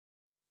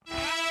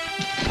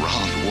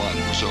Round one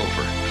was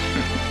over.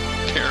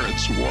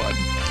 Parents won.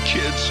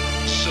 Kids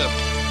sip.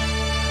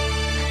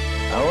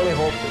 I only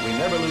hope that we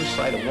never lose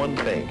sight of one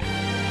thing.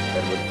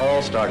 That it was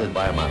all started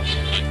by a mouse.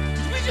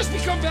 Did we just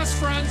become best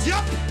friends?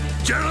 Yep!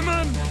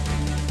 Gentlemen,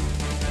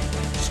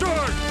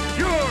 start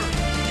your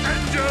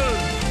engine!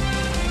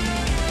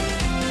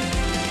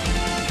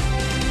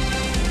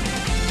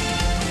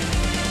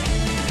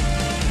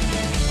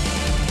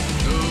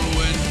 To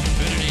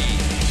infinity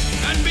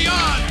and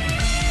beyond!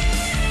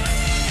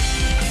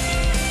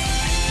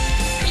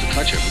 There's a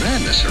touch of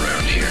madness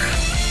around here.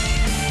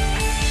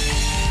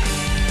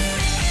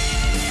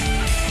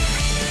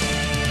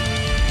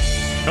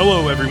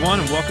 Hello, everyone,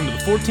 and welcome to the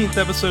 14th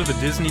episode of the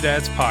Disney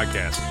Dads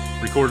Podcast,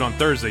 recorded on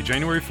Thursday,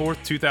 January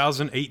 4th,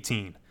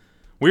 2018.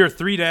 We are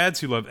three dads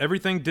who love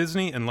everything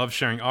Disney and love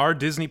sharing our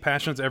Disney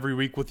passions every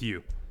week with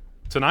you.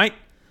 Tonight,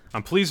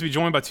 I'm pleased to be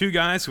joined by two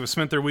guys who have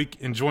spent their week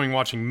enjoying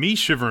watching me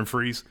shiver and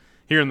freeze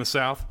here in the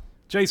South.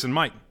 Jason,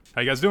 Mike,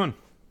 how you guys doing?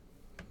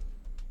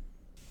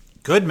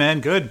 Good, man,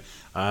 good.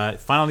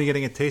 Finally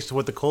getting a taste of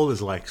what the cold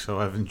is like, so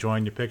I've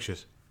enjoyed your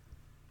pictures.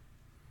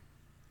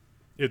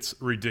 It's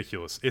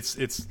ridiculous.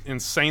 It's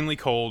insanely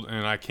cold,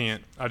 and I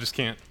just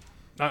can't.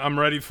 I'm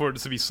ready for it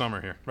to be summer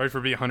here. Ready for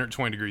it to be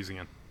 120 degrees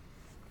again.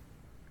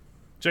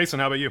 Jason,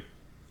 how about you?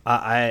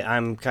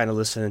 I'm kind of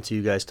listening to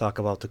you guys talk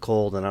about the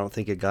cold, and I don't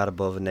think it got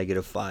above a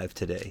 -5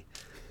 today.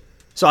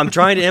 So I'm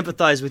trying to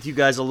empathize with you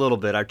guys a little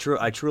bit. I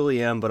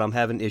truly am, but I'm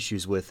having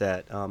issues with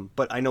that.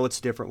 But I know it's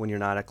different when you're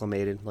not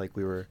acclimated, like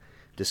we were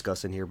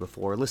discussing here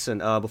before. Listen,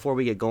 before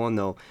we get going,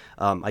 though,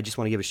 I just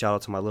want to give a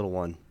shout-out to my little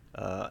one.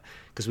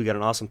 Because we got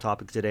an awesome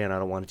topic today, and I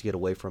don't want it to get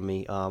away from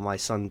me. My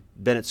son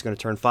Bennett's going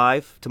to turn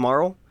 5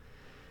 tomorrow.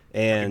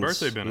 And Happy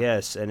birthday, Bennett.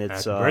 Yes, and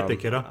it's Happy birthday,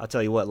 kiddo. I'll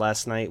tell you what.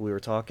 Last night we were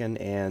talking,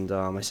 and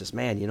I says,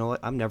 "Man, you know what?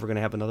 I'm never going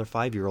to have another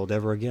 5-year-old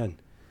ever again."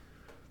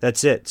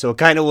 That's it. So it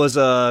kind of was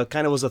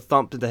a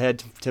thump to the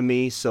head to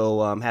me.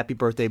 So happy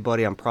birthday,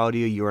 buddy! I'm proud of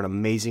you. You're an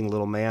amazing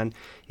little man,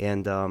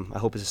 and I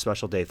hope it's a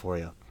special day for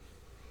you.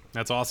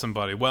 That's awesome,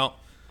 buddy. Well,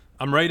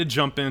 I'm ready to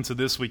jump into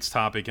this week's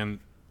topic, and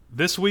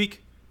this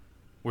week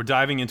we're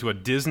diving into a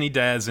Disney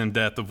Dads in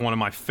depth of one of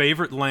my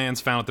favorite lands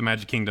found at the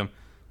Magic Kingdom,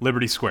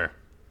 Liberty Square.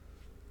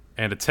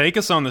 And to take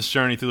us on this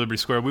journey through Liberty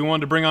Square, we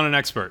wanted to bring on an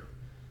expert.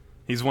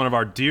 He's one of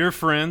our dear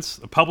friends,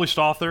 a published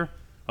author,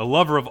 a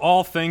lover of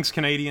all things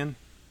Canadian,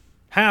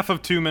 half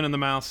of Two Men and the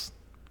Mouse,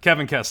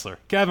 Kevin Kessler.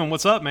 Kevin,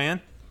 what's up,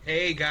 man?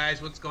 Hey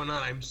guys, what's going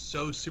on? I'm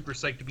so super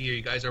psyched to be here.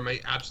 You guys are my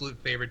absolute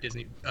favorite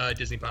Disney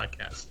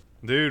podcast.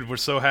 Dude, we're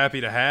so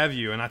happy to have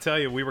you. And I tell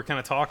you, we were kind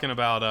of talking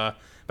about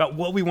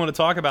what we want to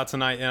talk about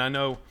tonight, and I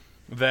know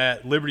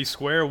that Liberty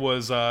Square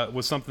was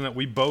something that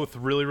we both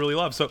really, really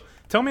love. So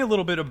tell me a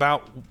little bit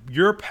about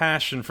your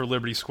passion for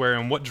Liberty Square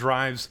and what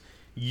drives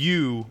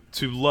you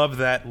to love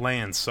that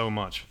land so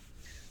much.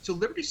 So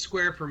Liberty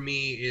Square for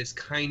me is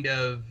kind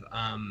of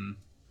I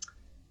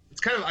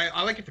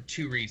like it for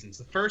two reasons.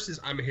 The first is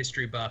I'm a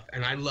history buff,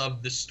 and I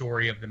love the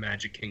story of the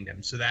Magic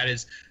Kingdom. So that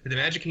is that the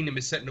Magic Kingdom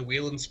is set in a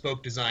wheel and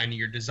spoke design.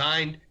 You're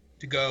designed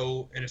to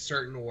go in a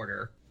certain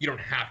order. You don't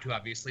have to,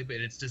 obviously, but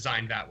it's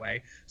designed that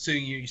way. So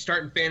you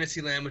start in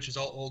Fantasyland, which is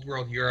all old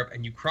world Europe,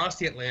 and you cross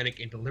the Atlantic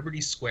into Liberty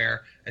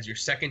Square as your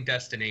second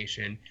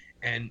destination.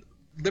 And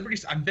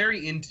I'm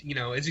very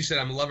into, as you said,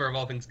 I'm a lover of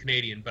all things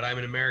Canadian, but I'm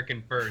an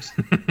American first.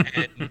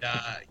 And,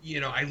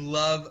 I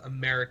love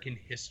American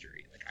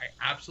history. Like, I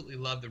absolutely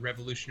love the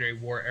Revolutionary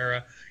War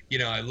era.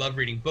 I love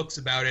reading books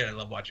about it. I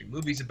love watching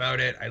movies about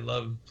it. I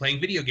love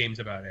playing video games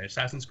about it.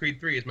 Assassin's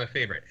Creed 3 is my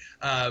favorite.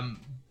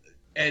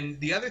 And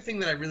the other thing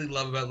that I really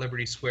love about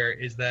Liberty Square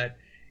is that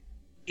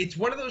it's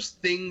one of those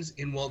things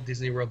in Walt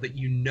Disney World that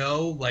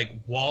like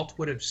Walt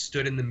would have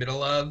stood in the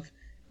middle of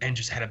and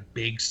just had a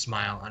big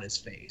smile on his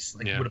face.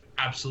 Like, He would have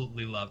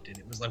absolutely loved it.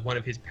 It was like one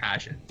of his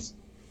passions.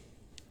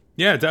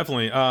 Yeah,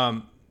 definitely.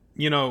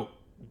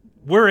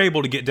 We're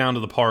able to get down to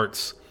the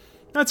parks,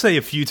 I'd say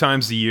a few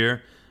times a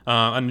year.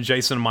 I know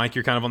Jason and Mike,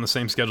 you're kind of on the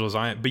same schedule as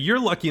I am, but you're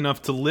lucky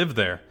enough to live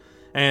there.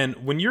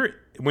 And when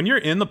you're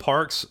in the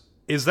parks,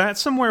 is that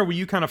somewhere where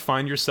you kind of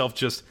find yourself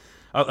just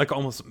like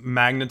almost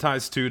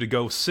magnetized to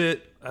go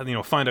sit,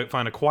 find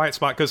a quiet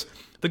spot? Because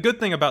the good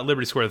thing about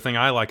Liberty Square, the thing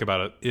I like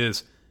about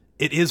it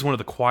is one of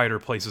the quieter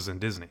places in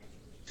Disney.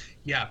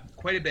 Yeah,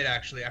 quite a bit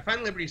actually. I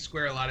find Liberty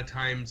Square a lot of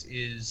times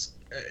is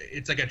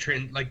it's like a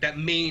trend, like that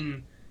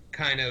main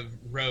kind of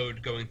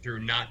road going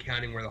through, not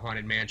counting where the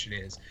Haunted Mansion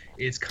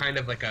is kind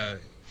of like the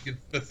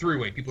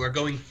throughway. People are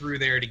going through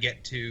there to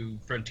get to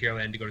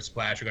Frontierland, to go to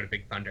Splash or go to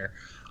Big Thunder.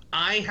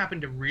 I happen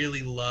to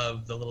really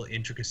love the little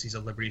intricacies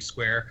of Liberty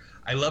Square.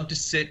 I love to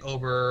sit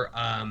over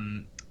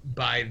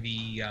by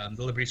the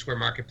Liberty Square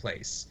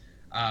Marketplace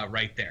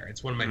right there.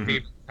 It's one of my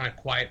favorite kind of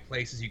quiet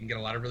places. You can get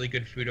a lot of really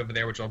good food over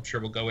there, which I'm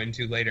sure we'll go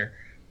into later.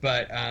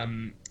 But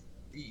I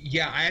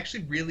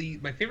actually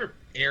my favorite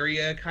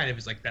area kind of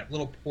is like that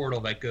little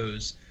portal that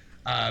goes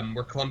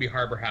where Columbia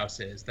Harbor House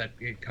is. That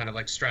it kind of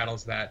like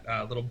straddles that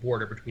little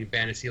border between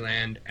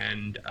Fantasyland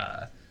and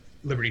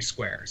Liberty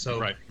Square. So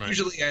Right.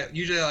 usually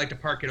I like to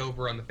park it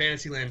over on the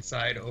Fantasyland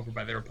side, over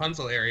by the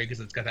Rapunzel area, because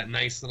it's got that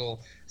nice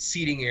little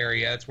seating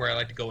area. It's where I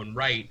like to go and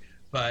write.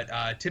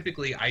 But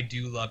typically, I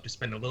do love to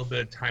spend a little bit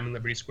of time in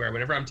Liberty Square.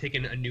 Whenever I'm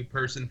taking a new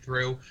person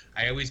through,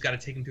 I always got to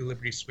take them through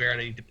Liberty Square,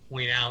 and I need to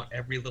point out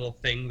every little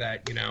thing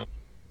that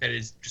that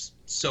is just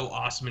so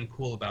awesome and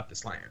cool about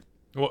this land.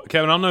 Well,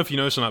 Kevin, I don't know if you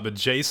noticed or not, but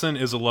Jason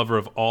is a lover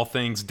of all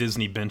things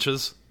Disney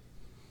benches.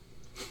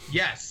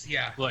 Yes,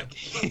 yeah. Look,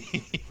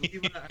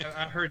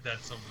 I heard that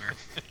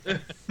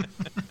somewhere.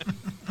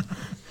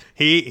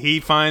 he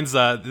finds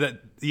that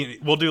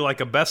we'll do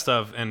like a best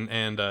of,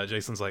 and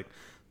Jason's like,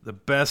 the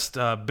best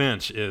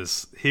bench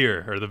is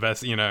here, or the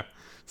best,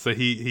 So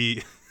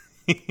he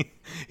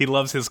he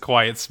loves his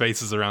quiet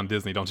spaces around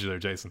Disney, don't you, there,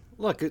 Jason?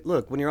 Look,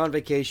 when you're on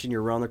vacation,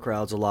 you're around the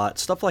crowds a lot.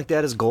 Stuff like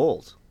that is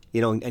gold.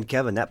 And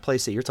Kevin, that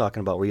place that you're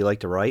talking about where you like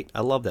to write,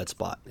 I love that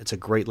spot. It's a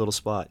great little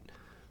spot.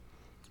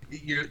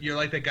 You're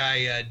like that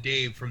guy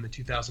Dave from the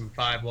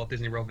 2005 Walt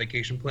Disney World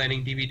Vacation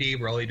Planning DVD,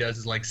 where all he does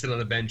is like sit on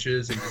the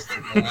benches and just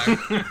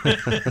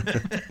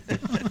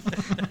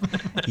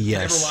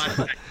Yes. Never watched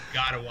that. You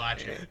gotta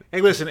watch it.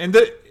 Hey, listen.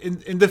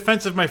 In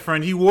defense of my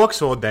friend, he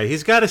walks all day.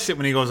 He's got to sit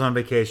when he goes on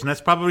vacation.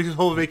 That's probably his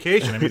whole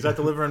vacation. I mean, he's not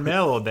delivering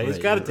mail all day. He's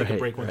got to take a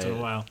break once in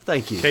a while.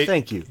 Thank you.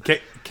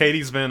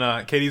 Katie's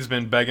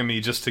been begging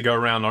me just to go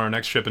around on our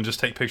next trip and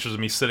just take pictures of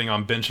me sitting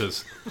on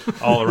benches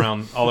all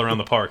around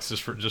the parks,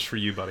 just for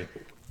you, buddy.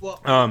 Well,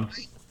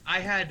 I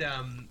had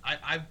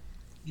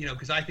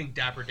because I think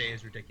Dapper Day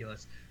is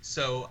ridiculous.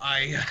 So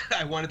I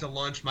wanted to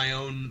launch my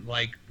own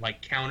like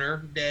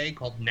counter day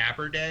called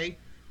Napper Day,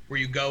 where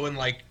you go in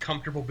like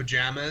comfortable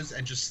pajamas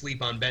and just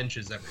sleep on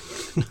benches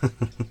everywhere.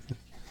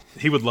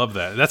 He would love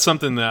that. That's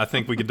something that I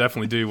think we could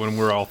definitely do when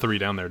we're all three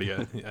down there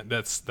together. Yeah,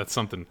 that's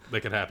something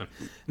that could happen.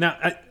 Now,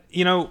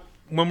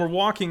 when we're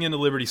walking into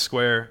Liberty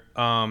Square,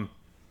 one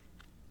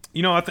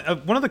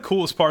of the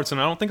coolest parts,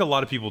 and I don't think a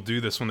lot of people do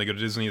this when they go to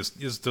Disney,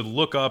 is to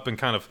look up and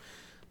kind of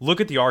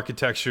look at the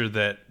architecture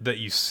that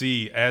you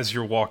see as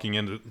you're walking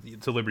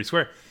into Liberty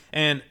Square.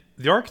 And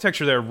the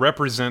architecture there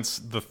represents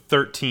the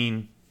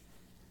 13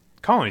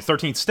 colonies,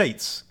 13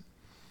 states.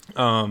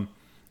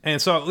 And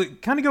so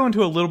kind of go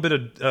into a little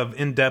bit of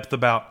in-depth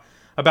about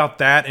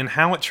that and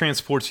how it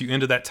transports you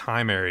into that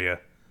time area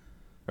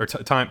or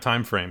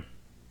time frame.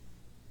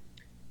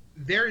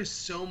 There is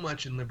so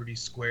much in Liberty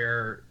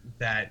Square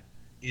that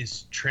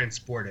is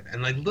transportive,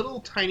 and like little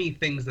tiny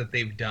things that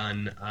they've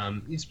done,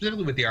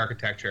 specifically with the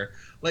architecture,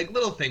 like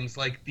little things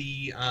like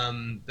the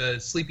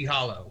Sleepy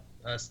Hollow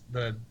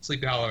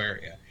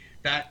area.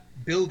 That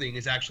building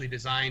is actually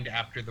designed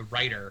after the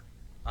writer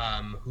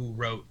who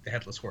wrote The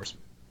Headless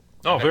Horseman.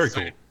 Oh, very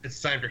cool. It's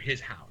designed after his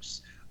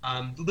house.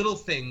 Little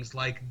things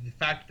like the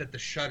fact that the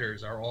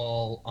shutters are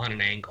all on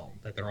an angle,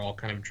 that they're all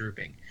kind of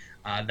drooping.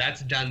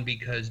 That's done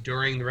because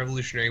during the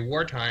Revolutionary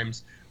War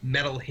times,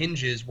 metal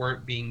hinges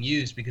weren't being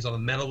used because all the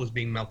metal was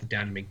being melted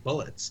down to make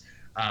bullets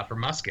for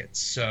muskets.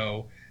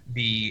 So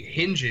the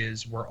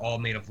hinges were all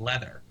made of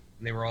leather,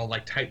 and they were all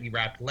like tightly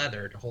wrapped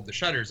leather to hold the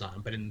shutters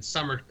on. But in the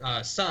summer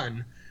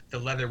sun, the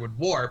leather would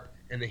warp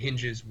and the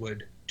hinges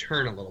would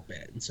turn a little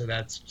bit. And so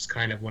that's just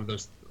kind of one of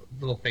those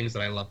little things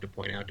that I love to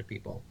point out to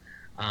people.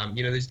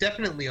 There's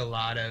definitely a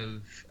lot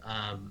of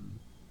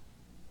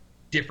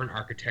different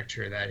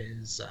architecture that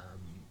is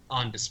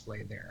on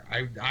display there.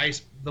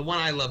 The one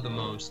I love the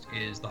most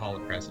is the Hall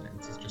of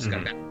Presidents. It's just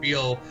got that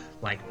real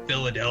like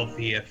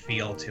Philadelphia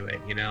feel to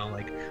it, now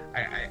they've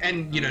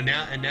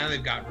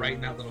got right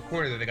in that little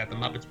corner there, they got the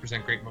Muppets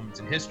Present Great Moments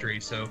in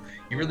History. So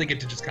you really get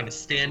to just kind of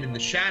stand in the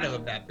shadow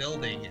of that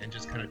building and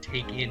just kind of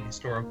take in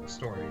historical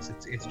stories.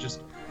 It's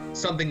just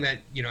something that,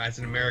 as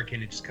an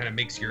American, it just kind of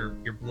makes your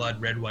blood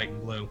red, white,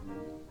 and blue.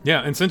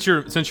 Yeah, and since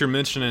you're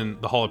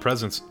mentioning the Hall of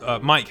Presidents,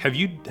 Mike, have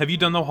you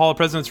done the Hall of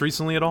Presidents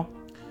recently at all?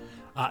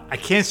 I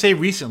can't say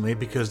recently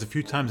because the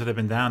few times that I've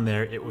been down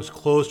there, it was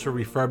closed for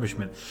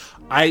refurbishment.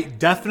 I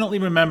definitely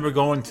remember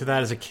going to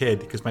that as a kid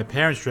because my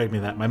parents dragged me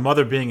to that. My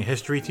mother being a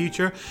history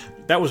teacher,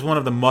 that was one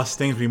of the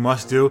things we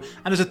must do.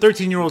 And as a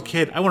 13-year-old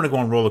kid, I wanted to go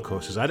on roller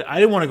coasters. I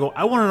didn't want to go.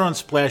 I wanted to go on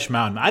Splash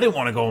Mountain. I didn't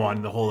want to go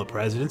on the Hall of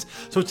Presidents.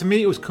 So to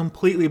me, it was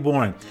completely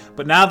boring.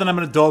 But now that I'm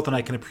an adult and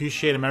I can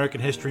appreciate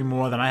American history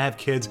more than I have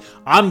kids,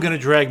 I'm going to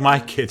drag my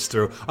kids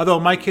through. Although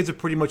my kids are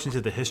pretty much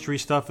into the history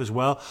stuff as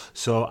well.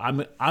 So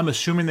I'm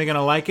assuming they're going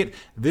to like it.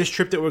 This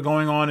trip that we're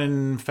going on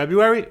in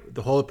February,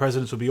 the Hall of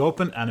Presidents will be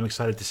open, and I'm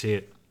excited to see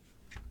it.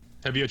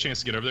 Have you had a chance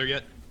to get over there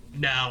yet?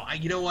 No,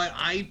 you know what?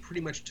 I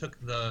pretty much took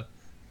the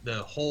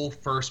whole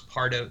first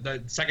part of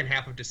the second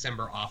half of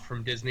December off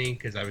from Disney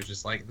because I was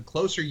just like, the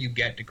closer you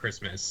get to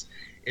Christmas,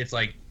 it's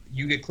like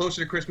you get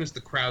closer to Christmas, the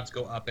crowds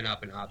go up and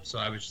up and up. So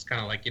I was just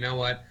kind of like, you know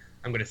what?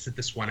 I'm going to sit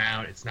this one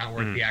out. It's not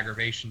worth the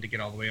aggravation to get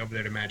all the way over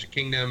there to Magic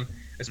Kingdom,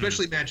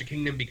 especially Magic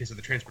Kingdom because of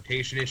the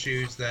transportation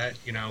issues that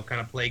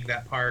kind of plague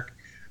that park.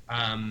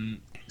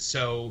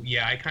 So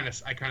yeah, I kind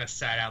of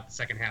sat out the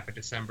second half of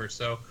December.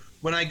 So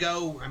when I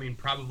go,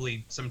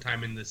 probably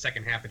sometime in the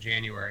second half of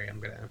January, I'm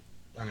gonna.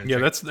 Yeah,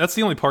 that's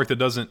the only park that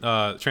doesn't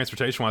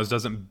transportation wise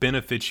doesn't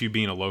benefit you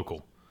being a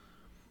local.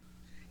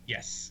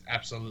 Yes,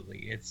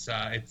 absolutely. It's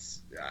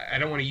I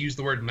don't want to use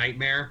the word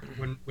nightmare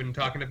when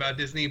talking about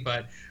Disney,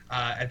 but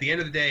at the end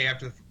of the day,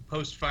 after the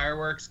post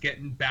fireworks,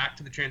 getting back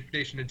to the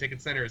transportation and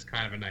ticket center is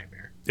kind of a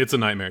nightmare. It's a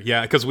nightmare,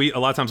 yeah, because a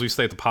lot of times we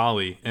stay at the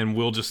Poly and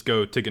we'll just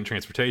go ticket and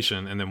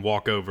transportation and then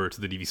walk over to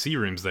the DVC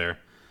rooms there,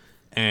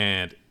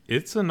 and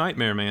it's a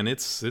nightmare, man.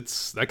 It's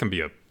that can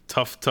be a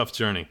tough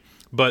journey,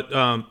 but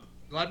a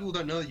lot of people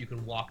don't know that you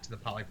can walk to the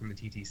Poly from the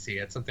TTC.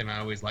 That's something I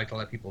always like to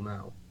let people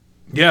know.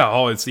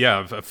 Yeah, it's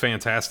a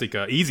fantastic,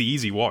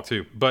 easy walk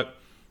too. But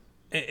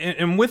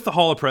and with the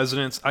Hall of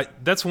Presidents,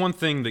 that's one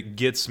thing that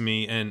gets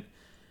me. And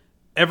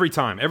every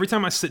time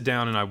I sit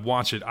down and I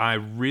watch it,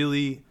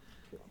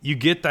 you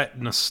get that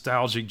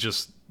nostalgic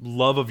just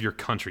love of your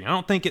country. I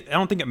don't think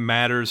it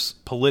matters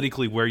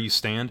politically where you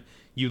stand.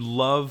 You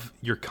love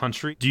your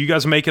country. Do you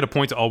guys make it a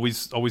point to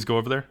always go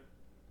over there?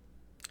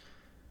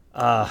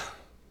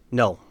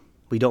 No,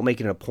 we don't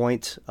make it a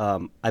point.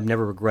 I've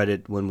never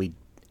regretted when we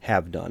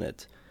have done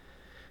it.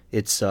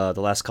 It's the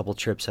last couple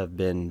trips have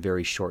been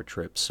very short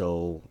trips,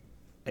 so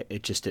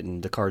it just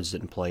the cards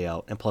didn't play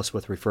out. And plus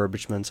with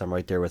refurbishments, I'm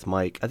right there with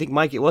Mike. I think,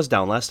 Mike, it was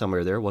down last time we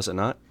were there, was it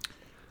not?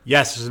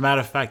 Yes, as a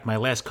matter of fact, my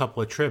last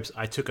couple of trips,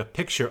 I took a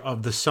picture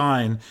of the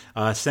sign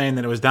saying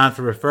that it was down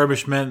for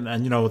refurbishment,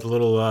 and with a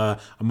little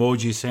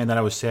emoji saying that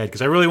I was sad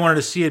because I really wanted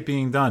to see it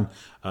being done.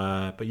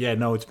 But yeah,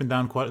 no, it's been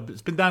down quite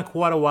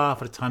a while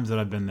for the times that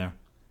I've been there.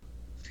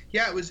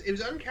 Yeah, it was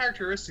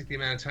uncharacteristic the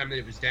amount of time that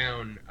it was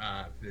down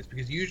for this,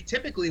 because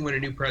typically when a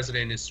new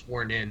president is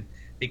sworn in,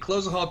 they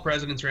close the Hall of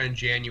Presidents around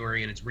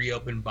January and it's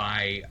reopened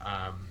by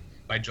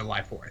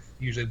July 4th.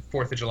 Usually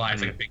 4th of July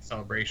is like a big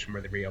celebration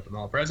where they reopen the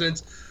Hall of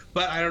Presidents.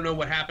 But I don't know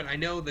what happened. I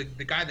know the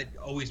guy that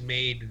always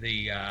made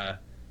that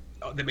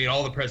made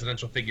all the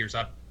presidential figures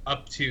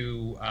up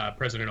to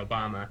President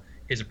Obama.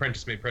 His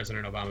apprentice made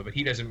President Obama, but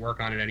he doesn't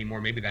work on it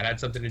anymore. Maybe that had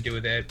something to do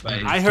with it.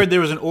 But I heard there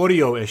was an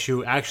audio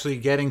issue actually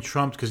getting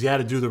trumped because he had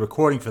to do the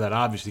recording for that,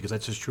 obviously, because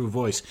that's his true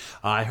voice.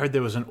 I heard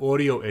there was an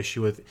audio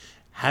issue with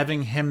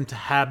having him to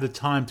have the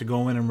time to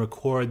go in and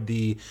record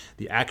the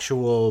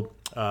actual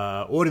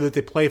audio that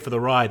they play for the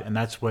ride, and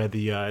that's where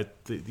the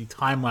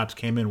time lapse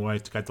came in, why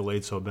it got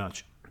delayed so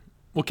much.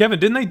 Well, Kevin,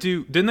 didn't they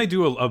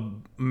do a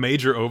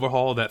major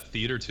overhaul of that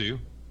theater too?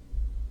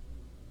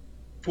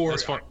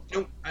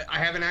 I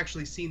haven't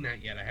actually seen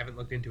that yet. I haven't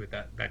looked into it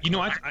that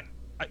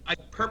I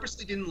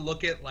purposely didn't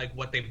look at like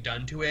what they've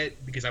done to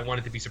it because I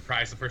wanted to be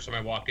surprised the first time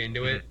I walked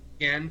into it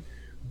again.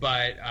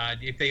 But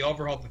if they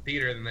overhauled the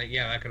theater, then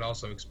that could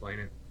also explain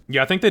it.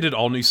 Yeah, I think they did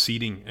all new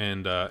seating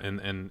and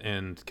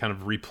kind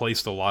of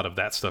replaced a lot of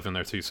that stuff in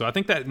there too. So I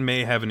think that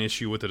may have an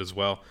issue with it as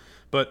well.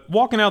 But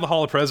walking out of the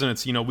Hall of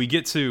Presidents, we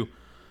get to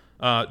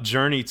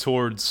journey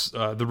towards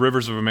the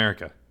Rivers of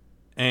America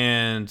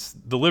and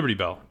the Liberty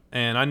Bell.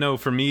 And I know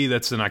for me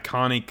that's an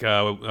iconic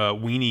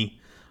weenie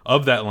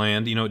of that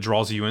land. It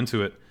draws you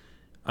into it.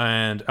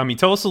 And I mean,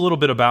 tell us a little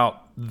bit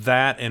about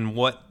that and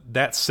what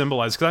that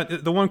symbolizes.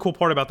 Because the one cool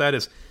part about that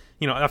is,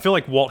 I feel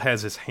like Walt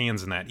has his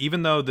hands in that,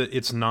 even though that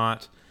it's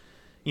not.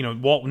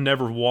 Walt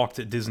never walked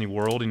at Disney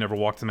World. He never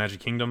walked the Magic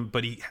Kingdom,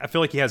 but I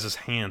feel like he has his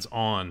hands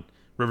on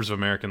Rivers of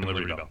America and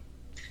Liberty Bell.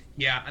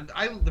 Yeah,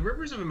 the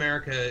Rivers of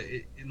America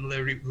in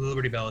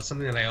Liberty Bell is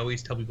something that I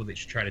always tell people they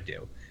should try to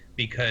do.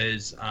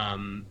 Because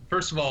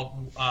first of all,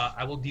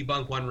 I will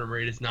debunk one rumor.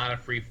 It is not a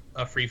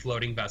free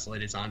floating vessel.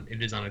 It is on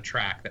a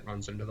track that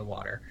runs under the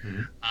water.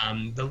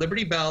 Mm-hmm. The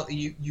Liberty Bell,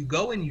 you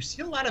go and you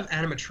see a lot of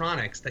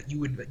animatronics that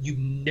you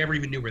never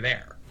even knew were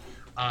there.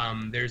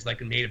 There's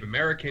like a Native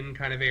American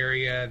kind of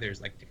area.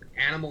 There's like different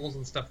animals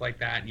and stuff like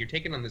that. And you're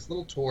taken on this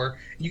little tour.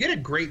 You get a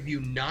great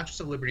view not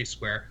just of Liberty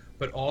Square,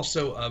 but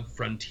also of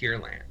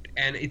Frontierland.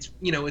 And it's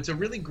a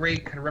really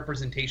great kind of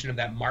representation of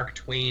that Mark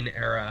Twain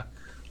era.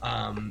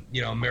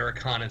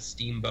 Americana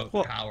steamboat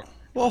power.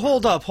 Well,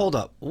 hold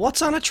up.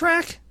 What's on a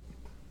track?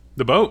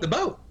 The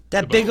boat.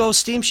 That big old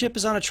steamship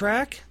is on a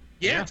track?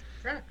 Yeah, it's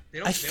a track.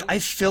 I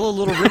feel a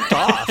little ripped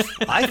off.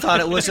 I thought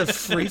it was a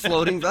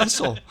free-floating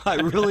vessel. I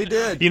really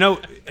did.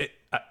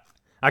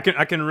 I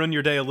can ruin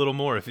your day a little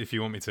more if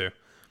you want me to.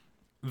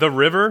 The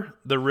river,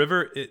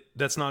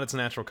 that's not its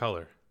natural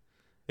color.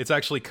 It's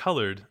actually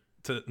colored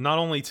to not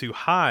only to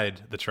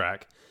hide the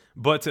track,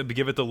 but to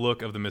give it the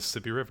look of the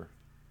Mississippi River.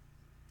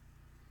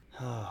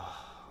 Oh,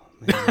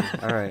 man.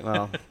 All right,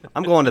 well,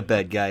 I'm going to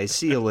bed, guys.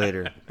 See you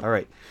later. All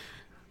right.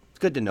 It's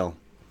good to know.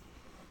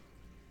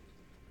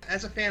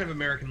 As a fan of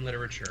American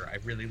literature, I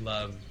really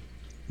love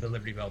the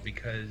Liberty Bell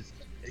because,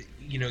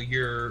 you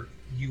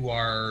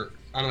are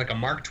on like a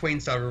Mark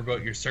Twain style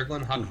riverboat. You're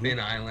circling Huck Finn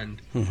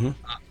Island,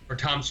 or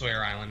Tom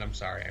Sawyer Island. I'm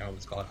sorry, I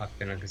always call it Huck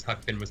Finn because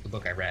Huck Finn was the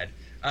book I read.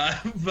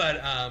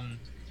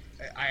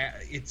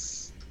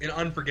 It's an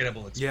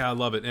unforgettable experience. Yeah, I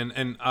love it.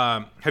 And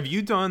have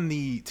you done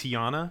the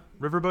Tiana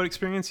riverboat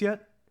experience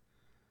yet?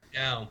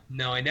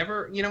 No, I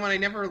never. I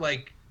never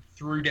like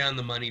threw down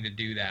the money to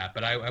do that,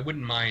 but I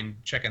wouldn't mind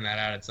checking that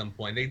out at some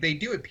point. They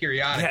do it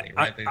periodically,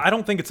 right? I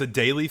don't think it's a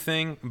daily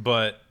thing,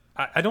 but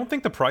I don't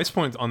think the price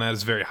point on that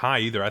is very high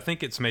either. I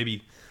think it's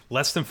maybe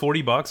less than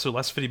 $40 or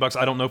less $50.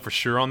 I don't know for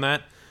sure on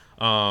that.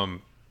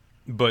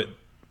 but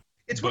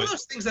It's one of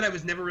those things that I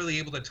was never really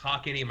able to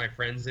talk any of my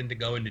friends into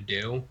going to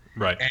do.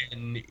 Right.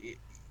 And,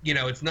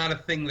 it's not a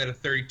thing that a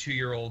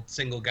 32-year-old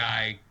single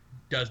guy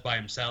does by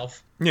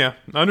himself. Yeah,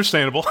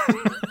 understandable.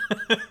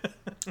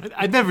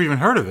 I'd never even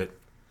heard of it.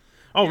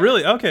 Oh,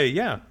 really? Okay,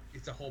 yeah.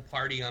 It's a whole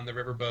party on the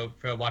riverboat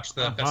to watch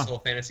the Festival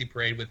Fantasy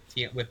Parade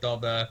with all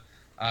the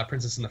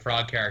Princess and the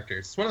Frog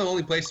characters. It's one of the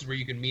only places where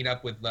you can meet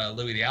up with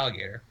Louis the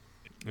Alligator.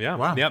 Yeah.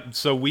 Wow. Yep.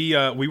 So we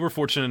were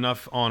fortunate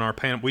enough on our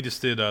we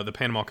just did the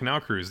Panama Canal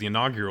cruise, the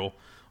inaugural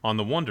on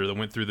the Wonder that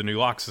went through the new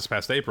locks this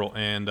past April,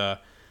 and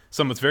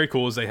something that's very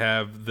cool is they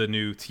have the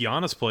new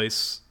Tiana's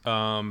Place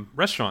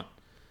restaurant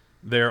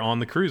there on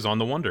the cruise on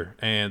the Wonder,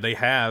 and they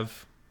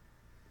have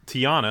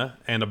Tiana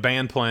and a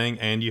band playing,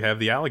 and you have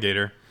the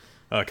alligator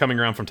coming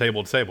around from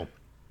table to table.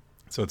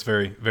 So it's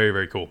very, very,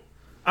 very cool.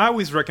 I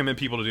always recommend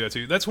people to do that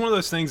too. That's one of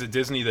those things at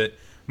Disney that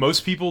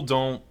most people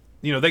don't.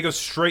 They go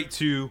straight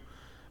to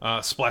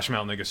Splash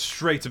Mountain, they go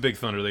straight to Big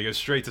Thunder, they go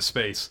straight to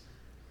space.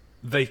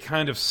 They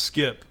kind of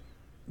skip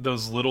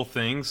those little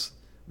things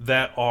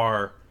that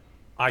are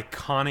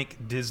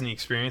iconic Disney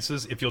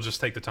experiences if you'll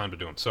just take the time to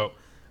do them. So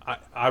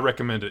I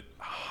recommend it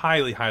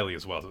highly, highly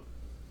as well.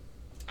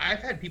 I've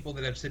had people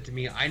that have said to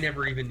me, I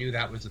never even knew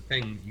that was a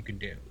thing you can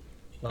do.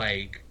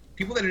 Like,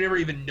 people that have never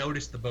even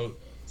noticed the boat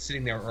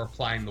sitting there or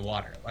flying the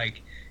water.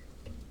 Like,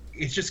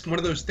 it's just one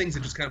of those things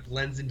that just kind of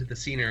blends into the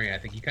scenery. I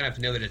think you kind of have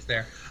to know that it's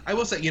there. I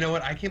will say, you know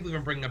what? I can't believe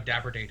I'm bringing up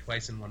Dapper Day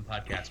twice in one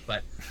podcast,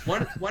 but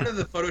one of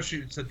the photo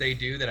shoots that they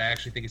do that I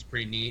actually think is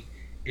pretty neat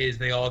is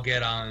they all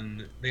get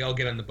on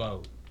the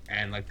boat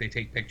and like they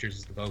take pictures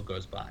as the boat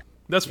goes by.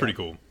 That's pretty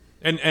cool.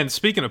 And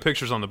speaking of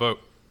pictures on the boat,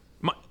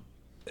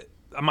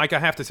 Mike, I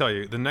have to tell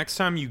you, the next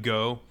time you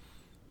go,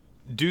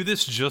 do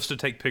this just to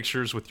take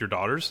pictures with your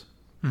daughters,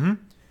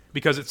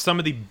 because it's some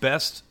of the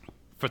best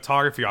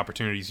photography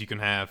opportunities you can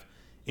have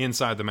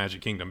inside the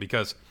Magic Kingdom,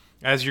 because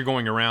as you're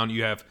going around,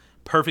 you have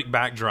perfect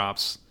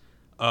backdrops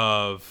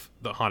of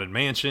the Haunted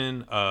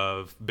Mansion,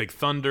 of Big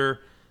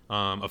Thunder,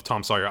 of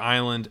Tom Sawyer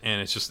Island,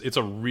 and it's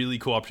a really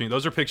cool opportunity.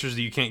 Those are pictures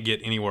that you can't get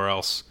anywhere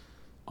else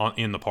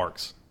in the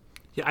parks.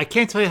 Yeah, I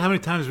can't tell you how many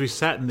times we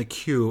sat in the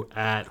queue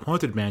at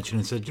Haunted Mansion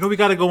and said, we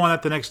got to go on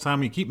that the next time.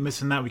 We keep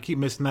missing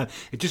that.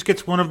 It just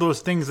gets one of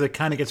those things that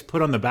kind of gets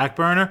put on the back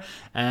burner,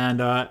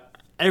 and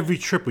every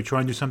trip we try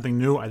and do something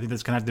new. I think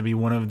that's going to have to be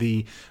one of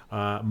the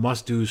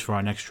must-dos for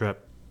our next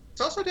trip.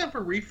 It's also done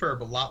for refurb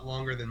a lot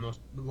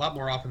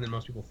more often than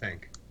most people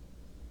think.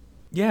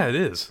 Yeah, it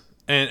is.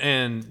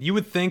 And you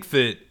would think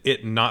that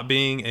it not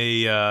being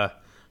a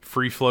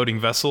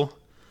free-floating vessel,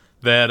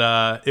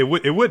 that it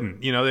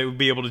wouldn't. They would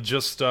be able to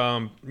just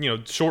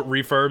short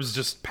refurbs,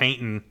 just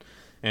paint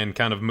and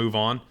kind of move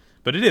on.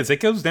 But it is.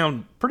 It goes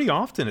down pretty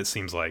often. It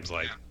seems like.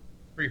 Yeah,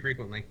 pretty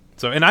frequently.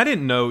 So, and I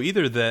didn't know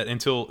either that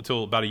until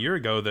about a year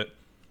ago that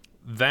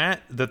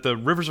the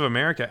Rivers of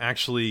America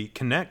actually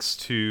connects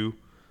to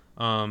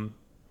what's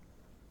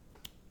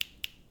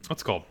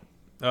it called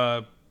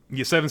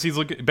Seven Seas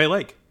Bay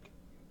Lake.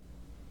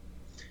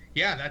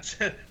 Yeah,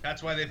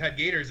 that's why they've had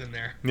gators in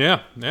there.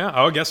 Yeah.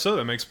 I guess so.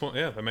 That makes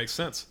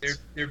sense.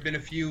 There have been a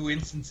few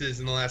instances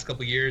in the last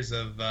couple of years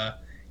of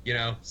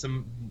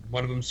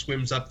one of them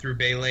swims up through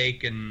Bay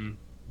Lake and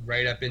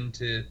right up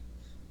into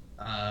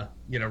right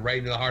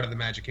into the heart of the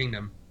Magic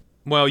Kingdom.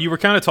 Well, you were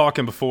kind of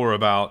talking before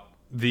about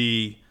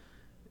the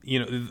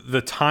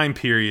time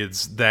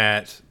periods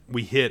that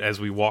we hit as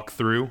we walk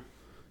through,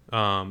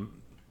 and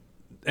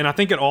I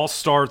think it all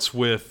starts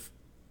with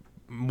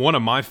one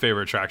of my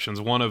favorite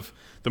attractions, one of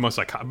the most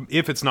iconic,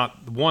 if it's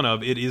not one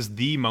of, it is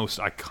the most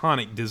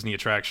iconic Disney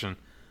attraction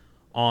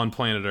on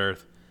planet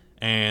Earth,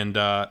 and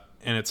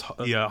it's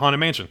the Haunted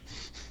Mansion.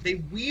 They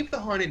weave the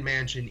Haunted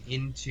Mansion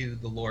into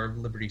the lore of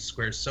Liberty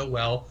Square so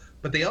well,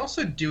 but they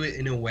also do it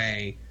in a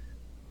way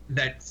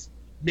that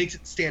makes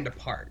it stand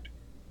apart.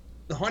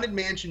 The Haunted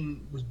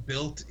Mansion was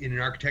built in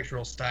an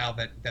architectural style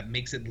that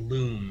makes it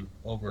loom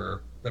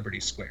over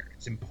Liberty Square.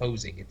 It's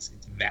imposing. It's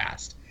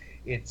vast.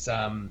 It's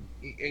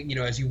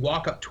as you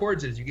walk up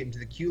towards it, as you get into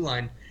the queue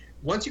line,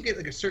 once you get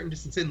like a certain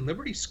distance in,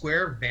 Liberty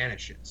Square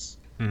vanishes,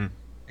 and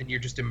you're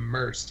just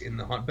immersed in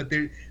the haunt. But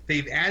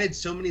they've added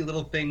so many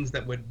little things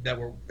that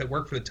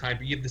work for the time.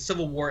 You have the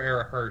Civil War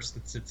era hearse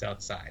that sits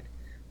outside,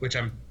 which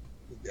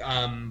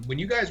when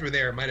you guys were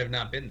there, it might have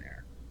not been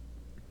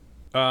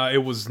there.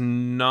 It was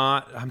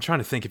not. I'm trying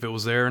to think if it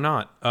was there or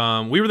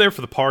not. We were there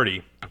for the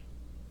party.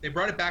 They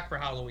brought it back for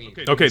Halloween.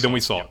 Okay, then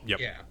we saw it. Yep.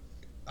 Yeah.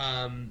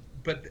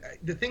 But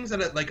the things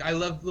that I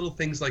love little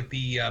things like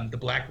the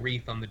black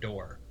wreath on the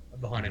door of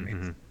the Haunted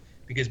Mansion,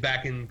 because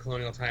back in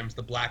colonial times,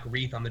 the black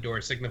wreath on the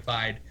door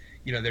signified,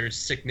 there's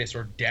sickness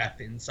or death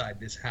inside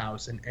this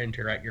house and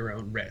enter at your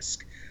own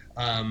risk.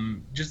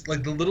 Just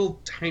like the little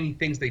tiny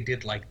things they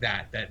did like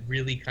that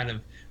really kind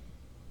of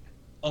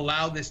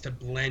allow this to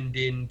blend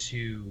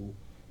into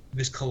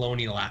this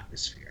colonial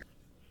atmosphere.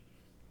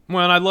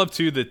 Well, and I love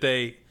too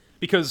that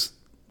because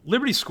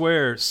Liberty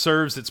Square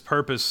serves its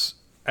purpose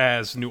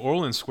as New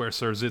Orleans Square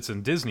serves its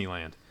in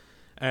Disneyland,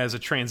 as a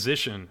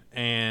transition.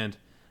 And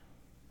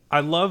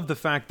I love the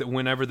fact that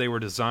whenever they were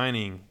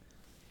designing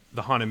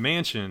the Haunted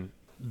Mansion,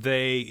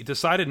 they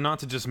decided not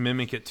to just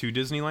mimic it to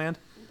Disneyland,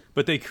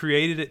 but they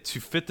created it to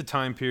fit the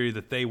time period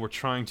that they were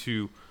trying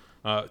to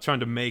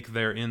make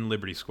there in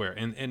Liberty Square.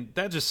 And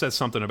that just says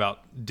something about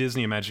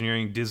Disney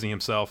Imagineering, Disney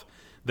himself,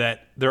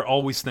 that they're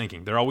always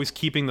thinking. They're always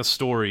keeping the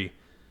story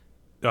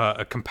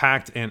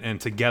compact and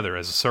together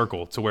as a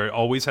circle to where it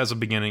always has a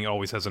beginning,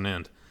 always has an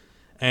end.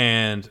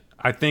 And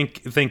I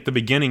think the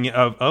beginning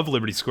of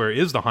Liberty Square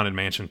is the Haunted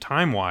Mansion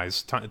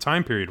time-wise,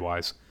 time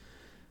period-wise.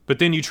 But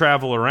then you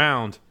travel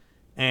around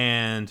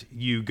and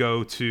you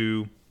go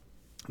to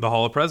the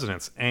Hall of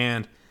Presidents.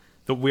 And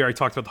we already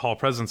talked about the Hall of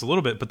Presidents a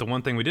little bit, but the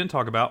one thing we didn't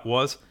talk about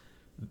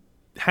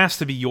has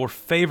to be your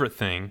favorite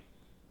thing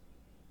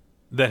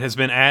that has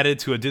been added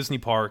to a Disney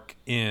park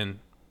in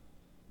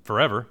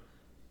forever,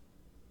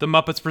 The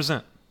Muppets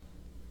Present.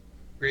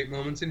 Great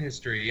moments in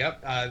history.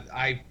 Yep.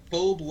 I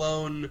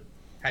full-blown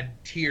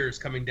had tears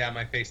coming down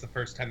my face the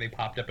first time they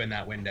popped up in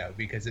that window,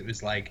 because it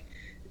was like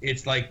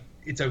it's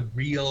a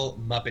real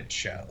Muppet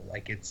show.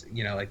 Like, it's,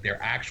 like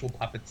they're actual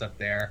puppets up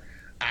there,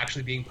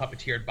 actually being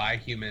puppeteered by a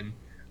human,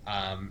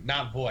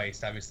 not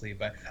voiced, obviously.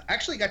 But I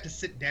actually got to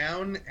sit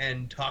down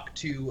and talk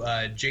to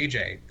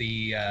JJ,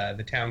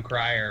 the town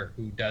crier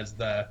who does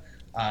the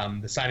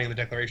signing of the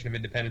Declaration of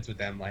Independence with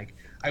them. Like,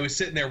 I was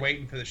sitting there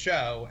waiting for the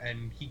show,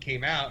 and he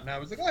came out, and I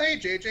was like, "Oh, hey,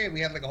 JJ," and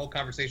we had like a whole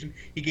conversation.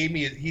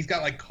 He's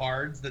got like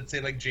cards that say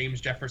like James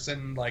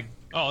Jefferson, like.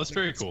 Oh, that's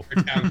very cool.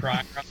 Town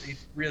crier.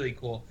 It's really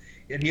cool,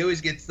 and he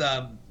always gets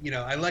I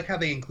like how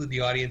they include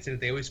the audience in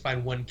it. They always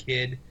find one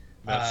kid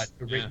to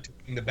ring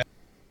the bell.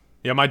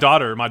 Yeah, my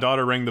daughter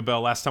rang the bell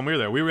last time we were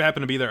there. We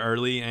happened to be there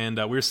early, and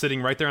we were sitting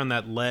right there on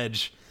that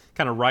ledge,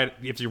 kind of right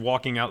if you're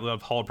walking out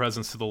of Hall of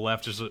Presidents to the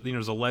left.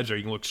 There's a ledge there.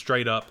 You can look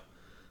straight up,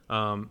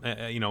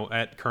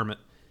 at Kermit.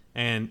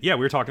 And yeah,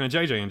 we were talking to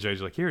JJ, and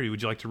JJ's like, "Here,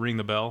 would you like to ring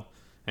the bell?"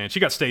 And she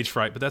got stage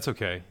fright, but that's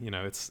okay.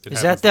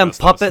 Is that them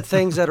puppet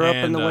things that are up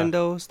in the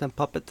windows? Them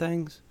puppet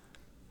things?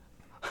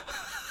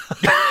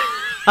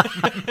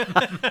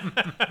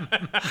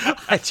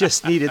 I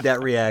just needed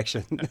that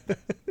reaction.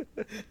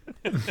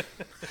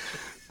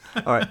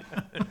 All right.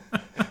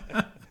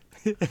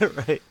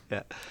 Right.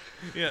 Yeah.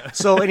 Yeah.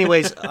 So,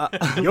 anyways,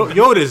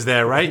 Yoda's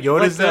there, right?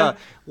 Yoda's there.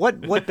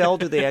 What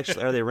bell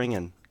are they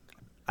ringing?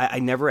 I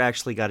never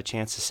actually got a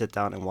chance to sit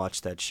down and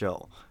watch that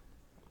show.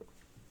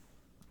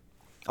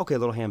 Okay, a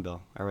little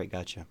handbell. All right,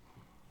 gotcha.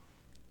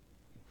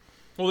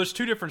 Well, there's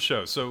two different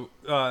shows. So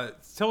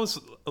tell us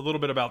a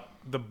little bit about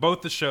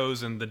both the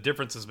shows and the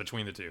differences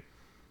between the two.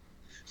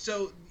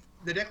 So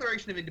the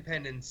Declaration of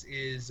Independence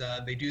is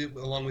they do it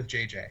along with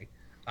JJ.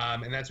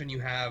 And that's when you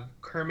have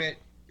Kermit,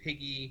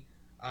 Piggy,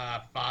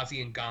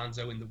 Fozzie, and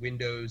Gonzo in the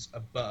windows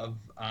above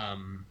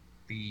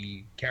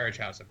the carriage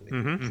house, I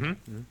believe.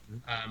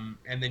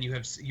 And then you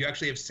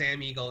actually have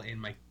Sam Eagle in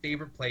my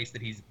favorite place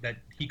that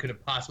he could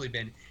have possibly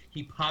been.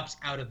 He pops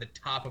out of the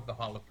top of the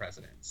Hall of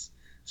Presidents.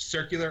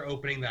 Circular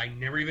opening that I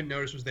never even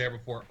noticed was there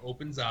before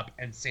opens up,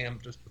 and Sam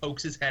just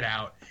pokes his head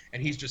out,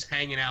 and he's just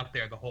hanging out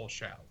there the whole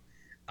show.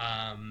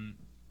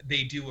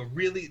 They do a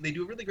really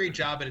great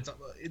job, and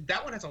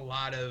that one has a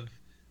lot of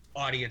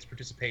audience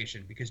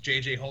participation because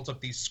JJ holds up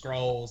these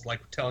scrolls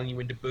like telling you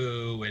when to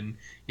boo and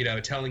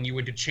telling you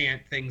when to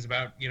chant things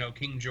about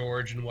King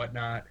George and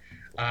whatnot.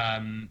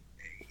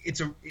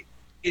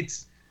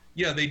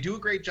 They do a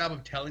great job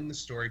of telling the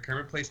story.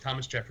 Kermit plays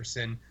Thomas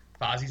Jefferson.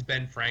 Fozzie's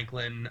Ben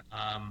Franklin.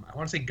 I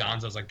want to say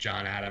Gonzo's like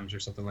John Adams or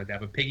something like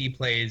that. But Piggy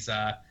plays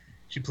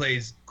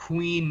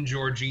Queen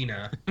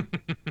Georgina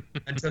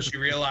until she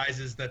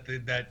realizes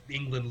that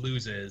England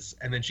loses,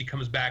 and then she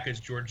comes back as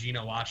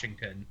Georgina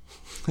Washington.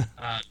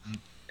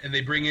 And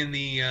they bring in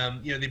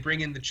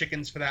the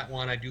chickens for that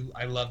one.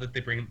 I love that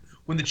they bring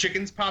when the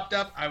chickens popped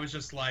up. I was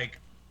just like,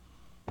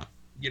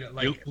 You're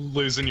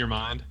losing your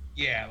mind.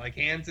 Yeah, like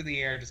hands in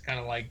the air, just kind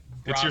of like.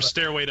 Bravo. It's your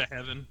stairway to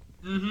heaven.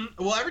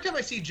 Mm-hmm. Well, every time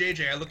I see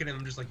JJ, I look at him and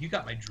I'm just like, you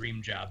got my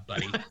dream job,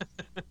 buddy.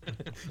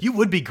 You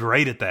would be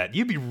great at that.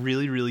 You'd be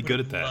really, really good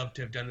at that. I'd love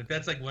to have done it.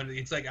 That's like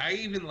it's like I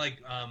even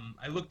like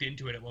I looked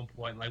into it at one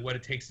point, like what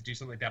it takes to do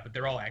something like that, but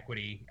they're all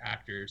equity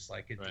actors.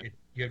 Like you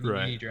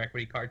need your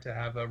equity card to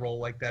have a role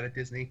like that at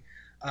Disney.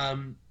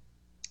 And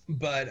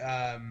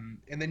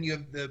then you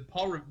have the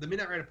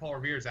Midnight Ride of Paul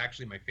Revere is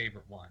actually my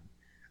favorite one.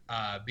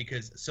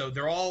 Because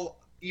they're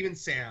all, even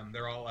Sam,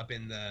 they're all up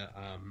in the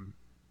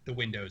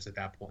windows at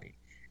that point.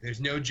 There's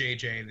no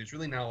JJ. There's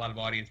really not a lot of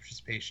audience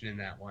participation in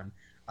that one.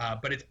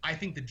 But I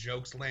think the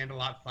jokes land a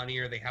lot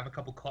funnier. They have a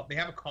couple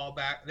callbacks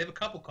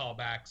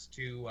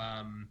to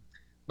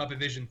Muppet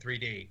Vision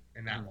 3D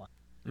in that one.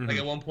 Mm-hmm. Like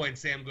at one point,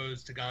 Sam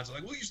goes to Gonzo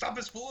like, "Will you stop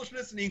this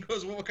foolishness?" And he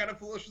goes, "Well, what kind of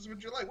foolishness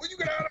would you like? Will you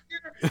get out of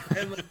here?"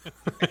 And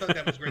I thought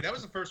that was great. That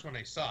was the first one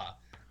I saw.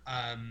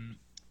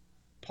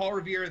 Paul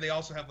Revere, they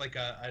also have like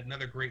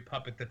another great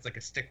puppet that's like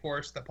a stick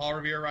horse that Paul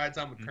Revere rides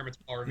on with Kermit's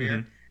Paul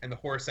Revere, and the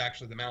horse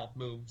actually the mouth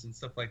moves and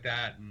stuff like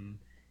that, and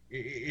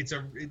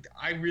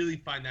I really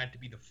find that to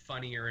be the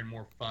funnier and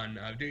more fun.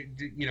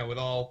 With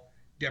all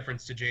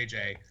deference to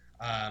JJ,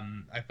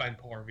 I find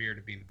Paul Revere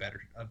to be the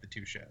better of the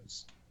two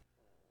shows.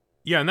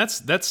 Yeah, and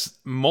that's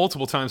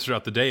multiple times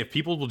throughout the day. If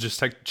people will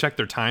just check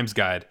their times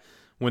guide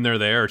when they're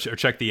there, or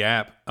check the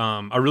app,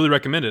 I really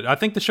recommend it. I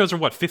think the shows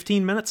are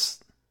 15 minutes.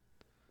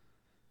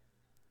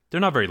 They're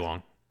not very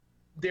long.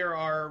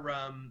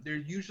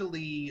 There's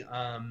usually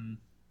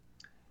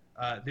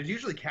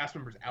cast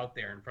members out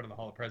there in front of the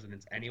Hall of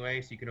Presidents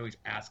anyway, so you can always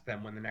ask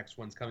them when the next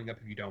one's coming up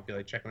if you don't feel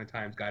like checking the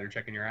times guide or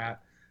checking your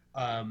app.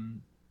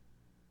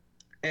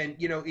 And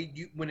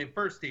when it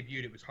first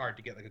debuted, it was hard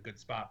to get like a good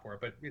spot for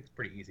it, but it's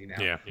pretty easy now.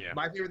 Yeah.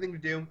 My favorite thing to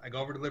do, I go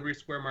over to Liberty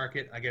Square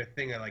Market, I get a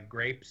thing of like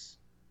grapes,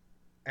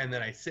 and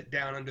then I sit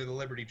down under the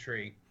Liberty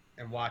tree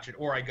and watch it,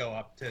 or I go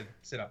up to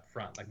sit up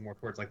front, like more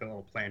towards like the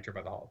little planter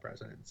by the Hall of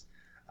Presidents.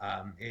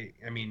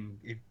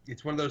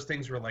 It's one of those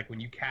things where like when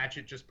you catch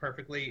it just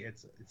perfectly,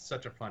 it's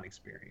such a fun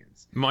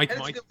experience. And it's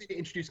a good way to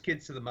introduce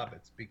kids to the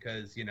Muppets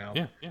because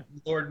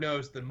Lord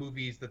knows the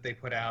movies that they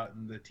put out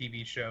and the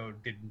TV show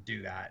didn't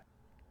do that.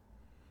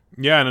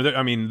 Yeah, and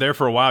I mean, there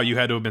for a while, you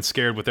had to have been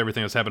scared with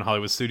everything that's happened in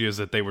Hollywood Studios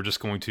that they were just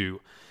going to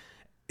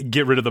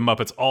get rid of the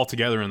Muppets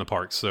altogether in the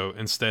parks. So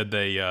instead,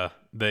 they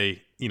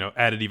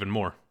added even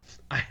more.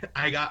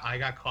 I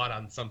got caught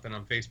on something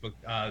on Facebook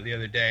the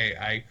other day.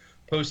 I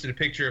posted a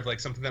picture of like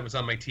something that was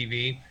on my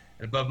TV,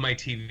 and above my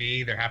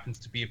TV there happens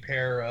to be a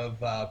pair of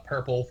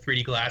purple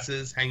 3D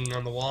glasses hanging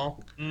on the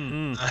wall.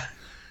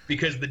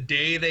 Because the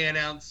day they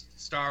announced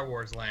Star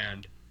Wars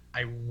Land,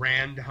 I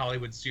ran to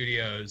Hollywood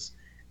Studios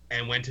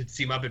and went to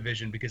see Muppet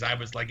Vision because I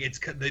was like,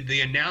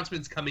 the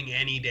announcement's coming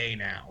any day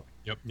now.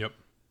 Yep.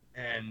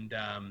 And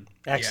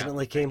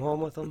accidentally came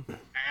home with them.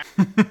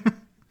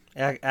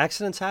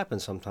 Accidents happen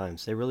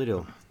sometimes. They really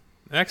do.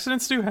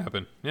 Accidents do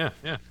happen. Yeah.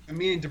 I'm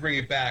meaning to bring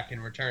it back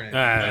and return it.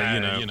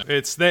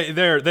 It's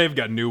they've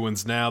got new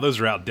ones now. Those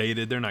are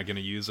outdated. They're not going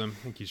to use them.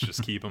 I think you should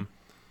just keep them.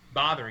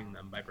 Bothering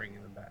them by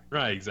bringing them back.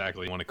 Right,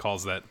 exactly. When it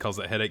cause that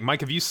headache.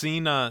 Mike, have you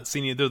seen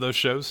either of those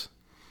shows?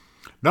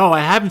 No, I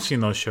haven't seen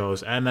those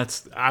shows, and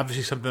that's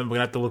obviously something we're going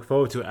to have to look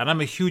forward to. And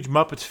I'm a huge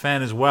Muppets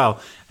fan as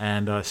well,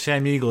 and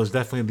Sam Eagle is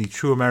definitely the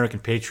true American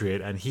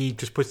patriot, and he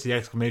just puts the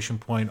exclamation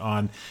point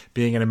on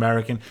being an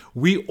American.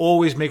 We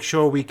always make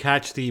sure we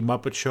catch the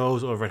Muppet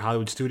shows over at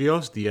Hollywood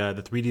Studios, the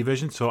 3D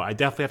Vision, so I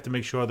definitely have to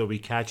make sure that we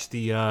catch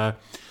the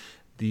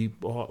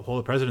Hall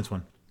of Presidents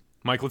one.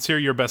 Mike, let's hear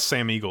your best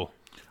Sam Eagle.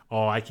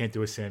 Oh, I can't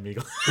do a Sam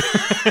Eagle.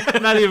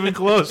 Not even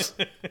close.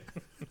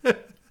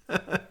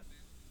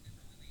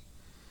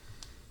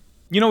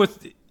 You know,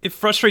 it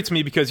frustrates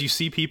me because you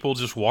see people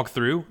just walk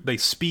through, they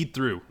speed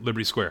through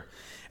Liberty Square.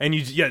 And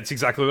it's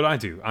exactly what I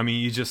do. I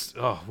mean, you just,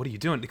 what are you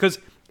doing? Because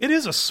it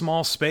is a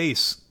small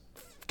space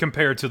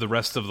compared to the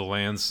rest of the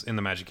lands in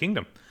the Magic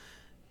Kingdom.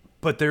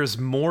 But there's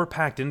more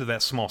packed into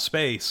that small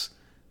space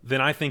than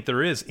I think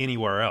there is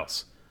anywhere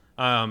else.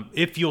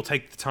 If you'll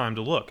take the time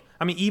to look.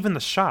 I mean, even the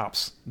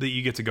shops that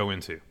you get to go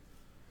into.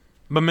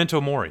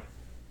 Memento Mori.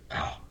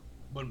 Oh.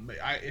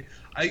 I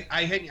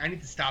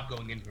need to stop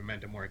going into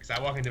Memento Mori because I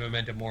walk into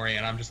Memento Mori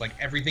and I'm just like,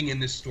 everything in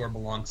this store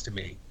belongs to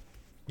me.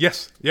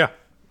 Yes, yeah.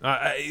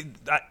 I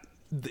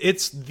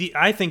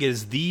think it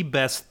is the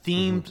best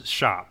themed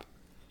shop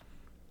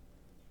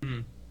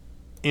in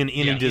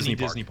any Disney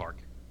park.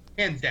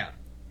 Hands down.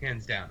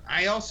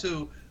 I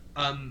also,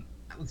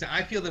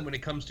 I feel that when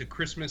it comes to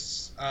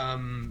Christmas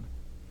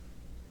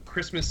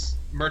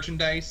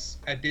merchandise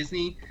at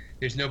Disney,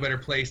 there's no better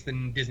place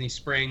than Disney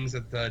Springs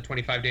at the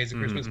 25 Days of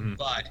Christmas. Mm-hmm.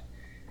 But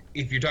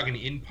if you're talking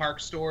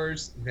in-park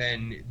stores,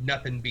 then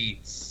nothing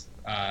beats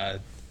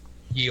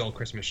Ye Olde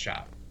Christmas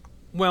Shop.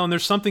 Well, and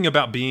there's something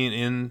about being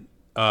in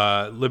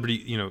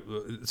Liberty,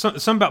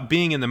 something about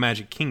being in the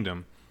Magic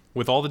Kingdom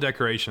with all the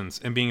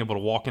decorations and being able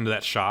to walk into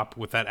that shop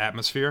with that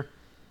atmosphere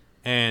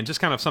and just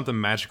kind of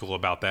something magical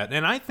about that.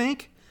 And I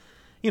think,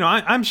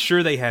 I'm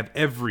sure they have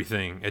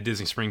everything at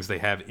Disney Springs they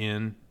have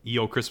in Ye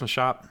Olde Christmas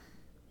Shop,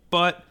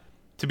 but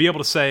to be able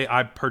to say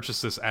I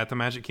purchased this at the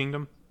Magic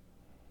Kingdom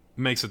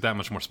makes it that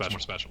much more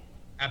special.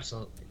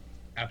 Absolutely.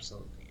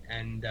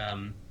 And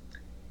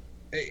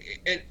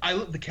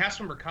the cast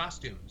member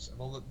costumes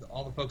of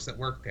all the folks that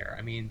work there.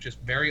 I mean, just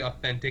very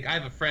authentic. I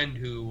have a friend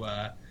who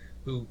I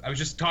was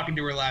just talking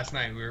to her last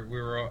night.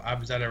 I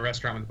was at a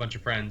restaurant with a bunch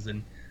of friends,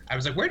 and I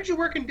was like, "Where did you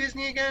work in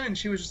Disney again?" And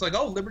she was just like,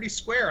 "Oh, Liberty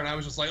Square." And I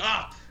was just like,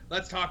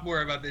 let's talk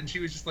more about that. And she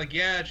was just like,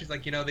 yeah. She's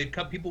like,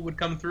 people would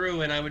come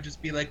through, and I would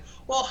just be like,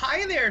 well,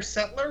 hi there,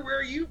 settler.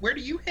 Where do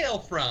you hail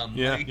from?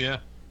 Yeah.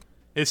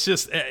 It's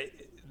just,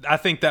 I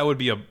think that would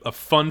be a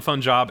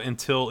fun job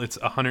until it's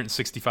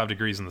 165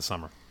 degrees in the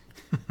summer.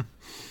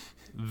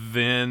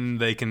 Then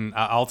they can.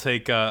 I'll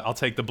take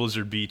the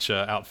Blizzard Beach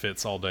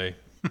outfits all day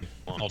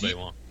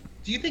long.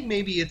 Do you think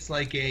maybe it's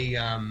like a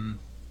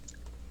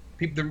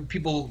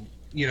people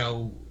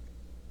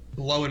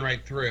blowing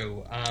right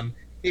through?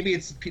 Maybe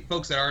it's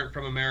folks that aren't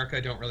from America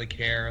don't really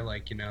care, I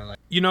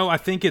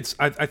think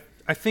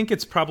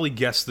it's probably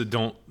guests that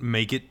don't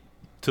make it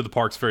to the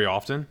parks very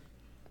often.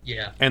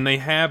 Yeah. And they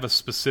have a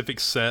specific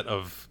set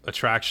of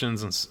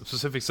attractions and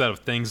specific set of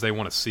things they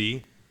want to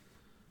see,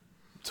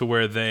 to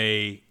where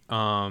they,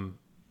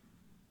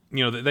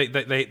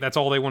 they that's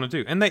all they want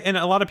to do. And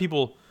a lot of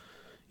people,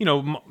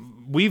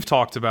 we've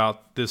talked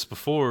about this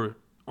before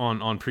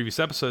on previous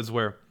episodes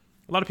where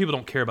a lot of people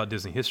don't care about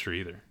Disney history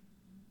either.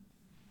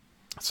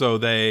 So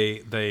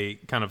they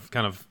kind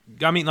of,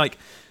 I mean, like,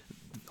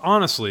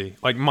 honestly,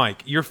 like,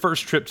 Mike, your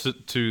first trip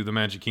to the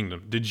Magic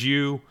Kingdom, did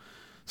you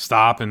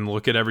stop and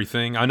look at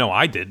everything? I know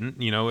I didn't,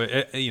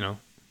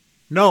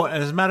 No,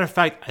 and as a matter of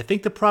fact, I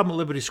think the problem with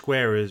Liberty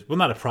Square is, well,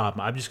 not a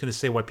problem. I'm just going to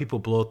say why people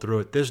blow through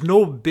it. There's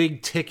no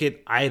big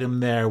ticket item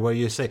there where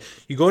you say,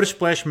 you go to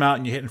Splash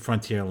Mountain, you're hitting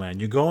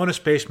Frontierland. You go into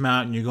Space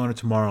Mountain, you're going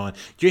to Tomorrowland.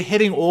 You're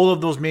hitting all of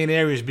those main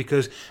areas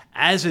because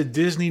as a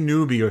Disney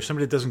newbie or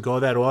somebody that doesn't go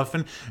that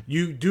often,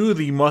 you do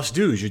the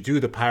must-dos. You do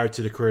the Pirates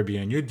of the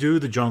Caribbean. You do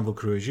the Jungle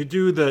Cruise. You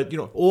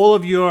do all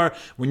of your,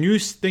 when you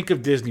think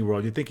of Disney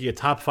World, you think of your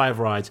top 5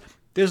 rides.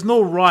 There's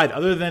no ride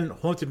other than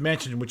Haunted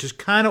Mansion, which is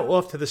kind of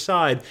off to the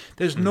side.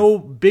 There's no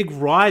big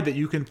ride that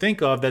you can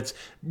think of that's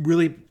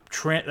really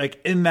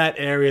in that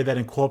area that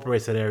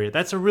incorporates that area.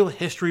 That's a real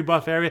history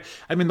buff area.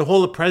 I mean, the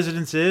Hall of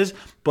Presidents is,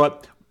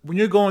 but when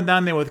you're going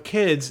down there with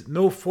kids,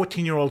 no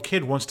 14-year-old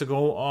kid wants to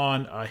go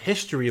on a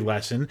history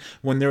lesson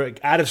when they're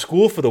out of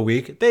school for the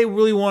week. They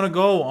really want to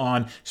go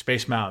on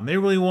Space Mountain. They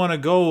really want to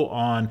go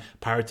on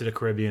Pirates of the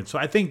Caribbean. So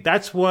I think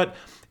that's what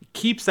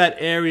keeps that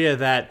area,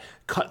 that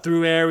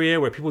cut-through area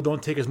where people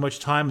don't take as much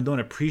time and don't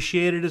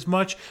appreciate it as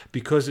much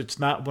because it's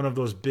not one of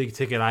those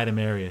big-ticket item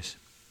areas.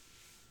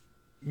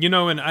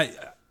 And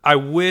I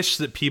wish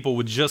that people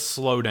would just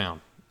slow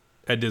down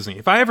at Disney.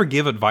 If I ever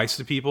give advice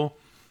to people,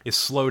 is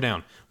slow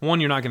down. One,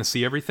 you're not going to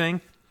see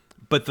everything,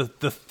 but the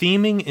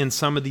theming in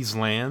some of these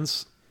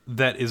lands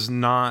that is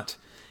not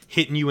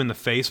hitting you in the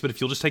face, but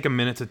if you'll just take a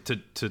minute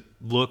to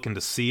look and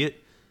to see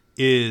it,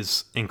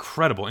 is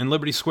incredible. And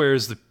Liberty Square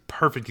is the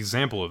perfect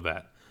example of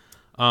that.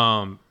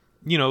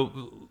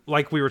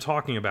 Like we were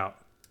talking about,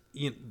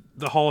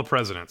 the Hall of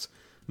Presidents,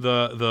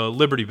 the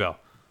Liberty Bell.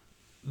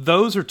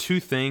 Those are two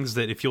things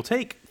that if you'll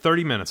take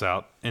 30 minutes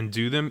out and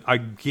do them, I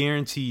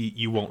guarantee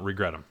you won't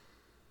regret them.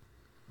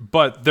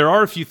 But there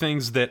are a few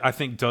things that I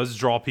think does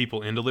draw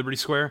people into Liberty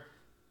Square,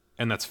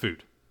 and that's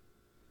food.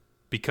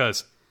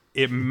 Because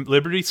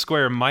Liberty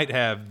Square might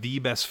have the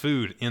best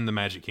food in the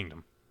Magic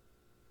Kingdom.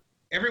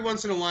 Every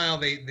once in a while,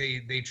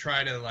 they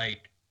try to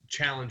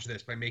challenge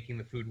this by making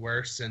the food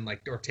worse and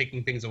or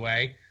taking things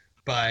away.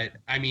 But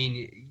I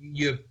mean,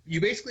 you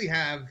basically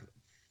have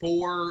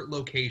 4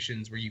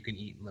 locations where you can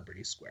eat in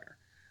Liberty Square.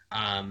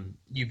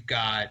 You've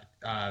got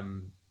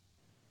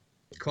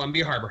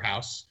Columbia Harbor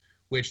House,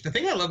 which the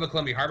thing I love about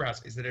Columbia Harbor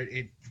House is that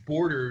it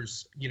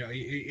borders,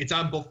 it's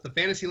on both the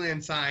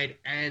Fantasyland side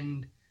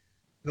and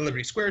the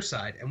Liberty Square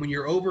side. And when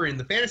you're over in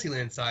the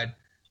Fantasyland side,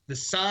 the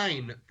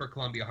sign for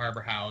Columbia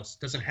Harbor House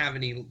doesn't have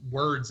any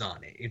words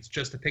on it. It's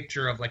just a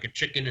picture of a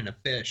chicken and a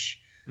fish,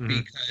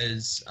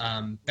 because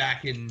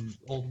back in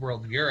Old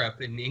World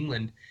Europe, in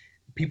England,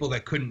 people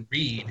that couldn't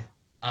read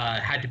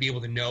had to be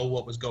able to know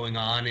what was going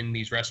on in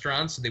these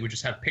restaurants. So they would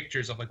just have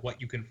pictures of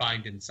what you can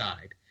find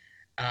inside.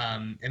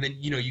 And then,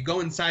 you go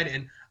inside,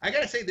 and I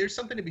got to say, there's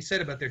something to be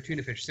said about their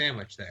tuna fish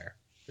sandwich there.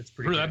 That's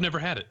pretty good. I've never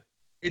had it.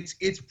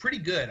 It's pretty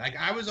good.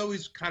 I was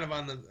always kind of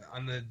on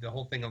the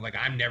whole thing of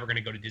I'm never going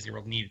to go to Disney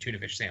World and eat a tuna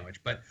fish sandwich.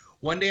 But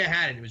one day I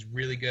had it, and it was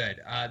really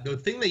good. The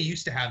thing they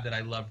used to have that I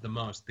loved the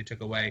most, they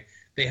took away,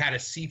 they had a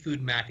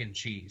seafood mac and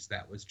cheese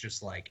that was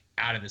just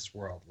out of this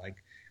world,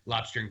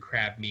 lobster and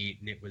crab meat,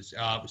 and it was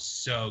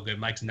so good.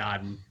 Mike's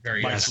nodding.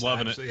 Mike's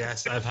loving it.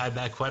 Yes, I've had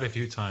that quite a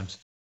few times.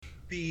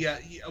 The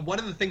one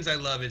of the things I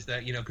love is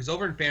that, because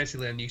over in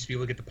Fantasyland you used to be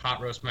able to get the pot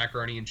roast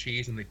macaroni and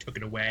cheese, and they took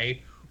it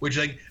away, which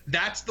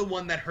that's the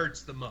one that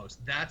hurts the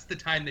most. That's the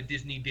time that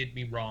Disney did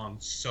me wrong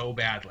so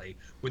badly,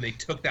 when they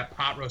took that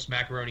pot roast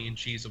macaroni and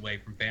cheese away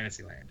from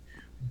Fantasyland.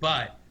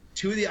 But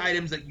 2 of the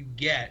items that you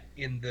get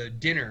in the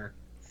dinner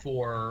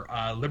for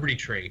Liberty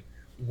Tree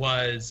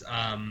is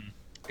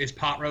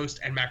pot roast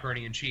and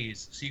macaroni and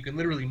cheese. So you can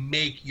literally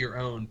make your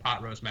own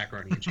pot roast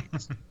macaroni and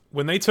cheese.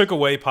 When they took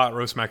away pot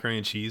roast macaroni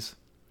and cheese,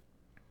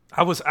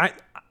 I was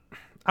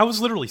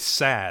literally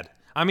sad.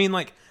 I mean,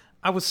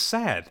 I was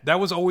sad. That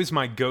was always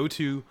my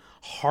go-to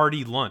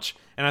hearty lunch.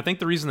 And I think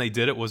the reason they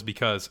did it was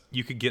because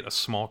you could get a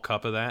small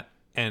cup of that,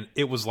 and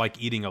it was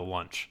like eating a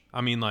lunch.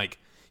 I mean,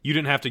 you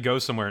didn't have to go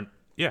somewhere.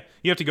 You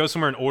have to go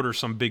somewhere and order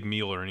some big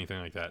meal or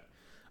anything like that.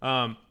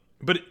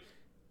 But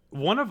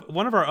one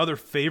of our other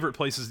favorite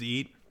places to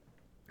eat,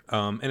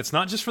 and it's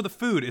not just for the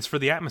food, it's for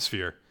the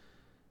atmosphere,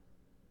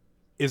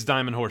 is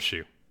Diamond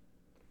Horseshoe.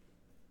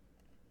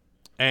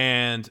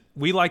 And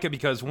we like it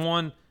because,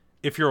 one,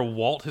 if you're a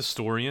Walt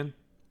historian,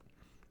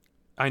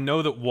 I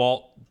know that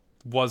Walt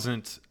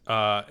wasn't,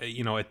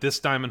 at this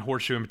Diamond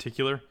Horseshoe in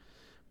particular,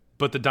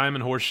 but the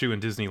Diamond Horseshoe in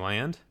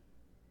Disneyland,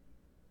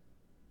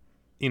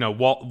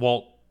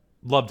 Walt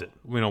loved it.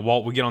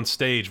 Walt would get on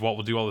stage, Walt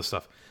would do all this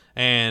stuff.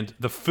 And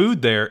the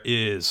food there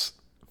is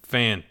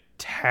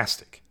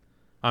fantastic.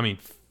 I mean,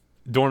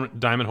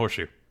 Diamond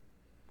Horseshoe.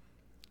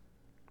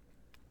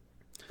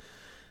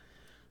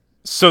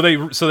 So they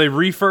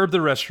refurbed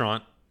the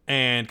restaurant,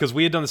 and because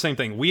we had done the same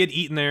thing, we had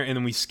eaten there and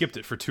then we skipped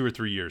it for 2 or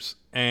 3 years.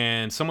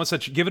 And someone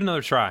said, "Give it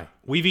another try."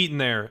 We've eaten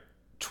there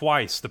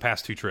twice the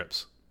past 2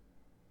 trips.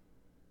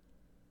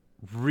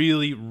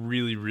 Really,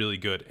 really, really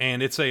good.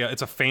 And it's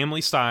a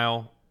family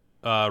style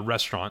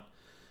restaurant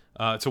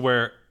to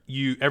where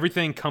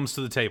everything comes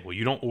to the table.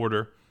 You don't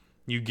order.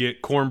 You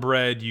get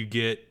cornbread, you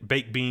get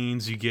baked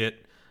beans, you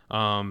get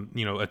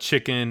a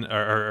chicken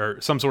or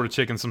some sort of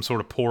chicken, some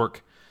sort of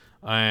pork,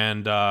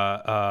 and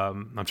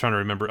I'm trying to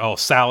remember. Oh,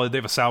 salad. They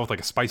have a salad with like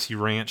a spicy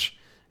ranch,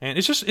 and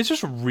it's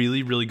just a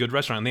really, really good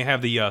restaurant. And they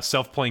have the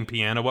self-playing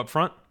piano up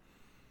front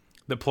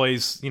that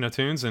plays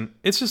tunes, and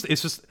it's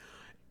just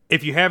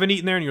if you haven't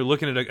eaten there and you're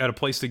looking at a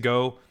place to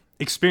go,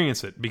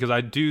 experience it, because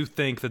I do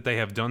think that they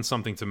have done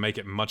something to make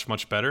it much,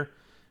 much better,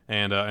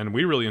 and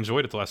we really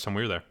enjoyed it the last time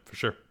we were there, for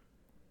sure.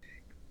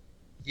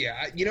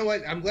 Yeah, you know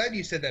what? I'm glad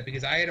you said that,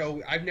 because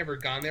I've never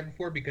gone there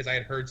before because I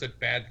had heard such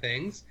bad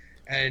things,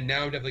 and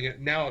now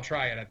I'll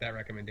try it at that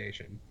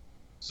recommendation.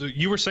 So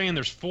you were saying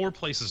there's 4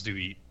 places to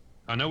eat.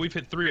 I know we've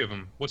hit 3 of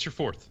them. What's your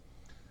 4th?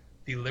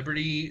 The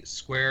Liberty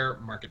Square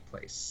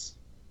Marketplace.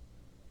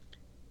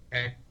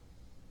 Okay.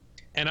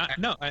 And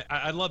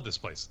I love this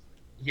place.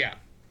 Yeah,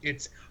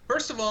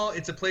 first of all,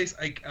 it's a place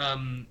like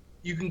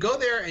you can go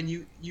there and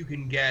you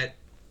can get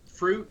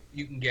fruit.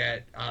 You can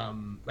get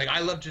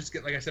I love just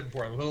get, like I said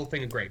before, a little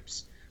thing of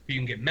grapes. But you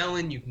can get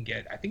melon. You can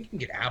get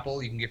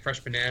apple. You can get fresh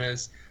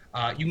bananas.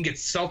 You can get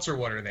seltzer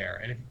water there.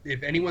 And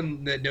if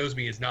anyone that knows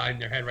me is nodding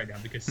their head right now,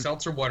 because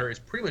seltzer water is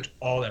pretty much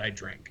all that I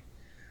drink.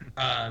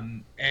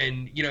 And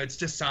it's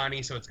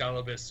Dasani, so it's got a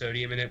little bit of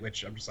sodium in it,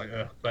 which I'm just like,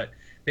 ugh. But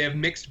they have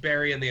mixed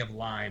berry and they have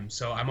lime,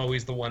 so I'm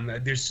always the one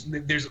that there's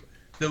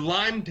the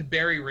lime to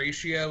berry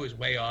ratio is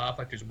way off.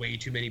 Like there's way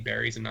too many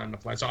berries and not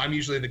enough lime. So I'm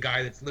usually the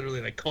guy that's literally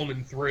like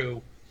combing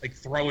through, like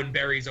throwing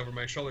berries over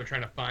my shoulder,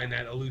 trying to find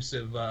that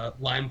elusive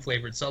lime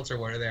flavored seltzer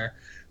water there.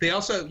 They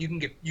also you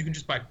can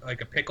just buy like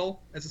a pickle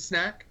as a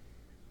snack,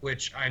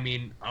 which I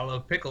mean I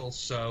love pickles,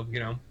 so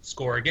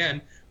score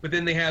again. But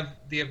then they have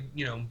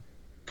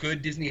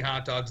good Disney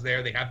hot dogs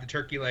there. They have the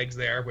turkey legs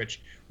there,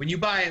 which when you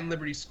buy it in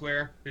Liberty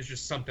Square, there's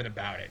just something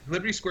about it.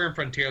 Liberty Square and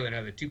Frontierland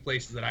are the 2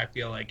 places that I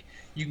feel like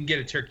you can get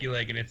a turkey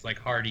leg and it's like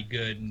hearty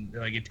good, and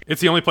like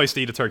it's the only place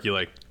to eat a turkey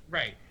leg.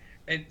 Right.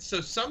 And so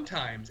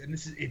sometimes, and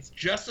it's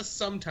just a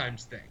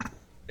sometimes thing,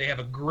 they have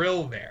a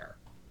grill there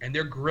and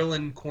they're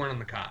grilling corn on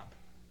the cob.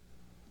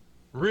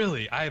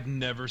 Really? I have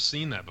never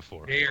seen that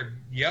before. They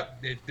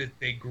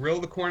grill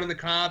the corn on the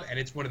cob, and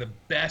it's one of the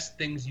best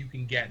things you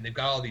can get. And they've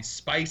got all these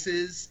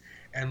spices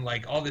and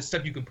like all this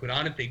stuff you can put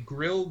on it. They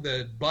grill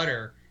the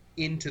butter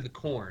into the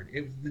corn.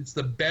 It's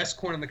the best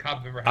corn on the cob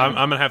I've ever had. I'm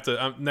gonna have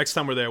to next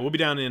time we're there. We'll be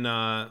down in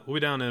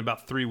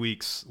about 3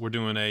 weeks. We're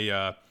doing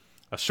a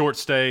short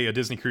stay, a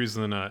Disney cruise,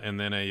 and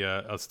then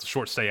a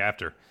short stay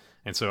after.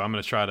 And so I'm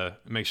gonna try to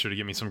make sure to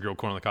get me some grilled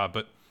corn on the cob.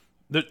 But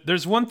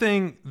there's one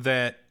thing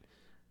that,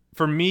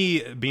 for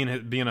me, being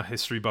a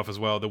history buff as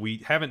well, that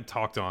we haven't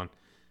talked on,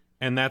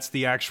 and that's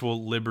the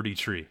actual Liberty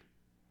Tree.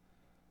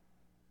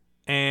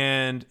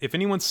 And if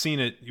anyone's seen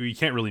it, you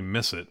can't really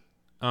miss it.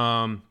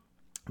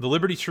 The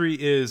Liberty Tree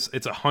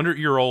it's a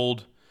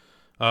 100-year-old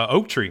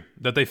oak tree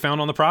that they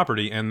found on the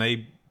property, and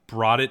they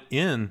brought it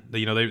in.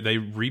 They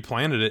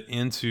replanted it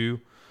into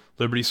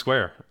Liberty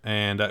Square.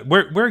 And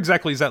where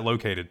exactly is that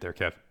located there,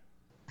 Kev?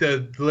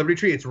 The Liberty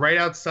Tree, it's right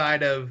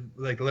outside of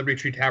like the Liberty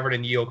Tree Tavern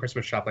and Ye Olde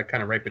Christmas Shop, like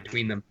kind of right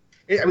between them.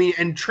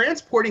 And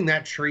transporting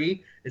that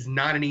tree is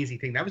not an easy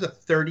thing. That was a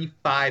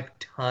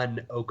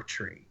 35-ton oak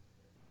tree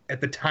at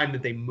the time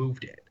that they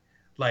moved it.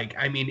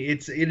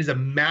 It is a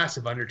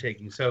massive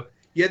undertaking. So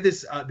you had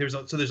this. There's a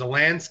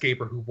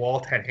landscaper who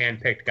Walt had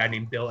handpicked, a guy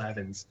named Bill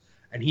Evans,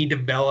 and he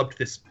developed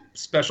this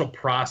special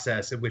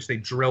process in which they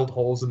drilled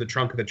holes in the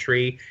trunk of the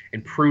tree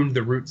and pruned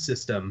the root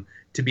system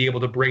to be able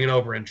to bring it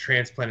over and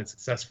transplant it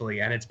successfully.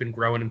 And it's been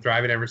growing and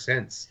thriving ever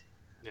since.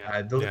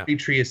 The Liberty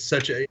Tree is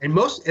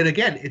and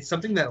again, it's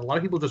something that a lot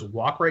of people just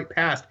walk right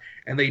past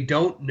and they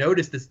don't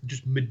notice this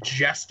just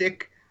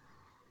majestic,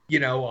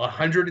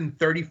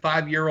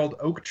 135-year-old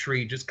oak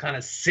tree just kind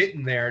of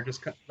sitting there,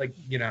 just kind of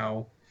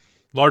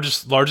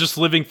largest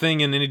living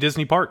thing in any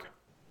Disney park.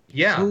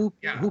 Yeah. Who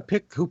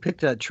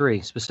picked that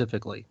tree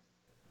specifically?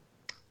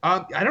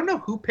 I don't know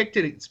who picked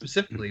it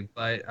specifically,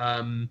 but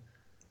so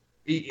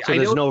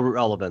there's no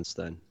relevance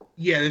then.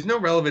 Yeah, there's no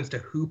relevance to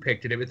who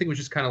picked it. I think it was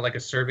just kind of like a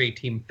survey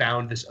team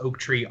found this oak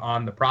tree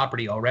on the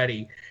property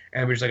already,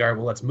 and we're just like, all right,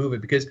 well, let's move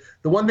it. Because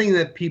the one thing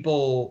that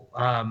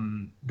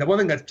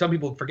some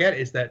people forget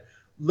is that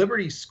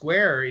Liberty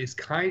Square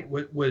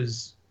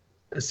was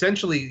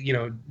essentially,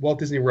 Walt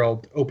Disney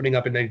World opening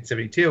up in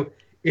 1972.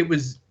 It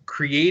was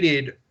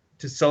created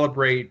to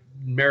celebrate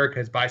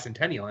America's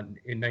bicentennial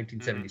in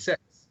 1976.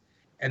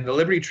 And the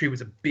Liberty Tree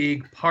was a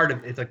big part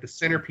of it. It's like the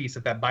centerpiece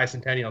of that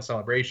bicentennial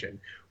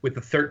celebration, with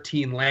the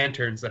 13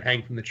 lanterns that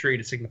hang from the tree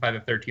to signify the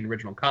 13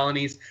 original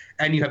colonies.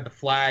 And you have the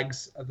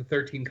flags of the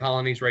 13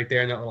 colonies right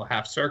there in that little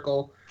half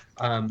circle.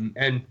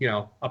 And,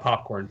 a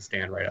popcorn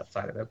stand right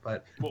outside of it.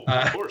 But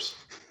of course.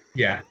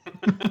 Yeah.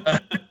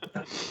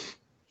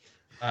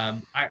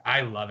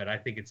 I love it. I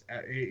think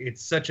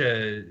it's such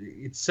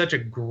a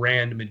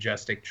grand,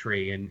 majestic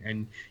tree,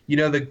 and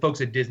the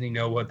folks at Disney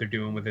know what they're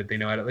doing with it. They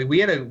know how to. Like we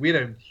had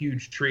a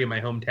huge tree in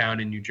my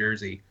hometown in New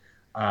Jersey.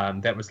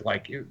 That was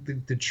like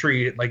the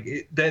tree.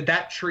 Like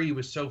that tree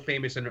was so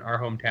famous in our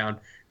hometown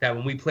that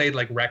when we played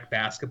like rec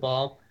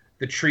basketball,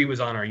 the tree was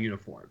on our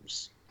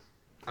uniforms.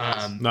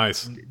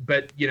 Nice.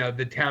 But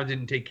the town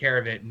didn't take care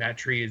of it, and that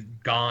tree is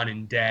gone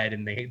and dead.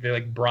 And they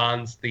like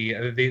bronzed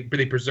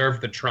they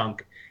preserved the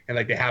trunk. And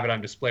like they have it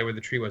on display where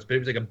the tree was, but it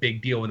was like a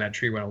big deal when that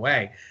tree went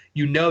away.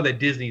 That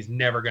Disney's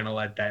never going to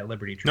let that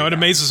Liberty tree. No, it down.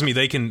 amazes me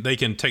they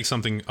can take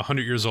something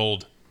 100 years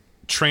old,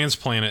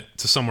 transplant it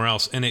to somewhere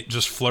else, and it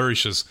just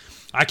flourishes.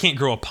 I can't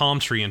grow a palm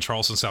tree in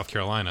Charleston, South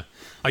Carolina.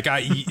 Like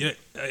I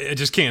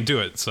just can't do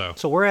it. So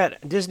we're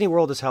at Disney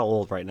World is how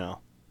old right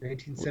now?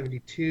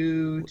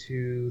 1972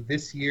 to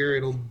this year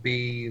it'll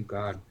be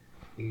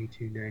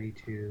 82,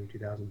 92,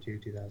 2002,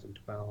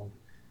 2012,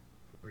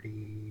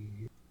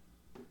 40.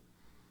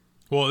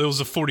 Well, it was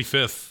the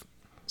 45th,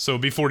 so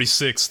it'll be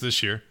 46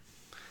 this year.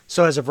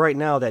 So as of right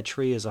now, that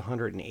tree is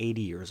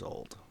 180 years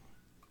old.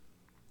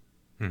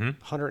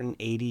 Mm-hmm.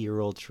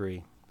 180-year-old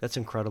tree. That's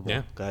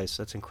incredible, guys.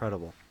 That's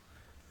incredible.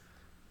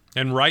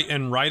 And right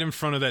in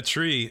front of that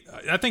tree,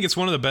 I think it's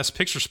one of the best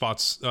picture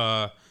spots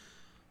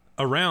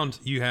around.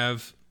 You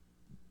have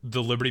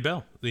the Liberty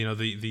Bell.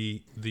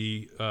 The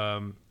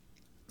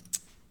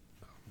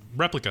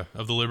replica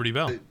of the Liberty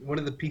Bell. One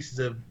of the pieces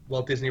of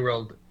Walt Disney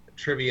World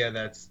trivia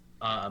that's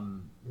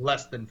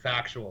less than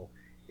factual,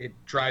 it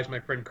drives my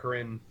friend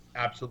Corinne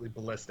absolutely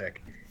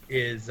ballistic,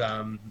 is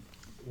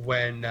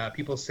when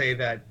people say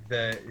that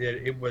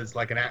it was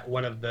like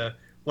one of the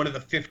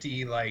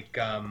 50 like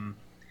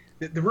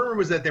the rumor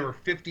was that there were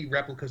 50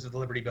 replicas of the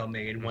Liberty Bell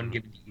made, one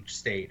given to each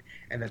state,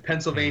 and that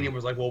Pennsylvania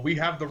was like, well, we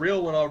have the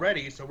real one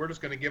already, so we're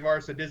just going to give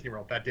ours to Disney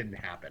World. That didn't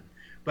happen,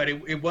 but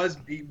it was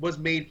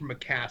made from a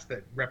cast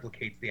that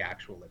replicates the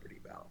actual Liberty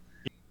Bell.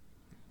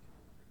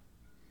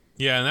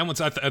 Yeah, and that one's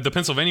the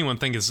Pennsylvania one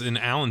thing is in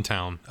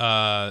Allentown,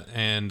 a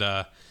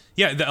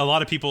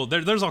lot of people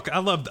there's all I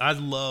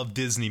love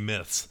Disney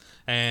myths,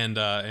 and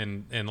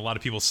a lot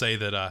of people say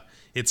that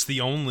it's the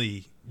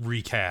only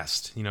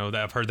recast. That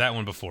I've heard that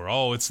one before.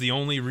 Oh, it's the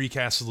only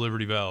recast of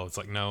Liberty Bell. It's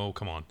like, no,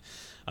 come on.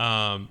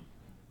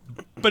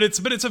 But it's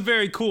a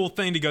very cool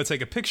thing to go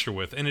take a picture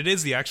with, and it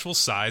is the actual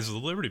size of the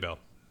Liberty Bell.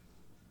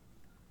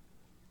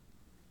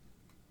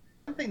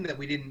 One thing that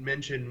we didn't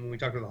mention when we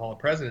talked about the Hall of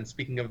Presidents,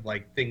 speaking of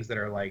like things that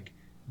are like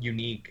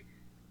unique,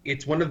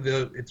 it's one of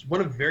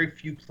very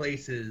few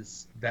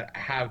places that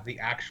have the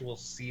actual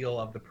seal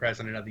of the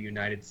President of the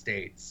United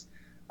States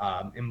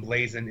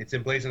emblazoned. It's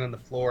emblazoned on the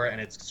floor,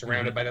 and it's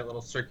surrounded by that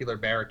little circular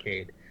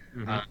barricade.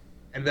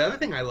 And the other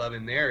thing I love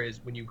in there is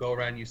when you go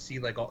around, you see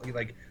like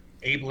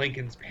Abe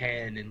Lincoln's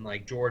pen and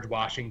like George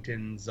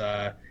Washington's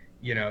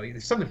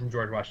there's something from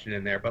George Washington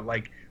in there, but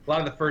like a lot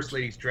of the first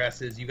ladies'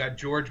 dresses. You got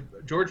George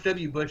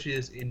W.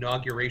 Bush's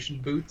inauguration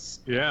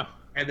boots. Yeah.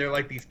 And they're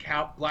like these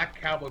black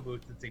cowboy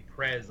boots that say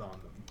Prez on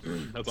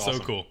them. That's awesome. So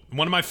cool.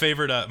 One of my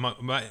favorite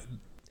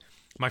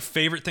my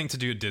favorite thing to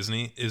do at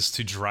Disney is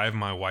to drive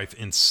my wife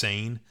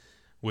insane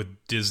with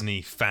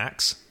Disney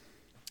facts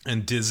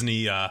and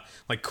Disney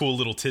like cool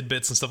little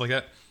tidbits and stuff like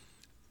that.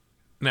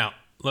 Now,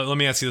 let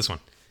me ask you this one.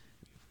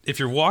 If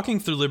you're walking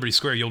through Liberty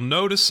Square, you'll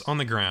notice on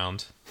the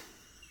ground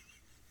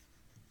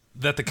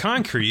that the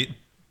concrete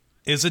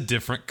is a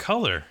different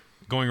color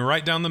going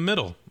right down the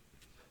middle.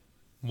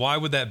 Why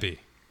would that be?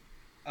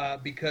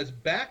 Because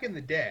back in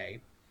the day,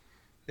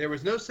 there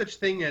was no such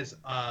thing as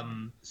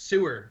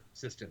sewer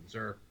systems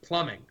or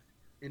plumbing,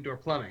 indoor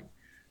plumbing.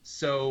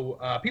 So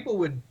people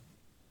would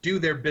do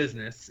their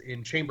business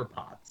in chamber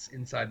pots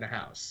inside the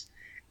house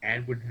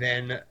and would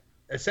then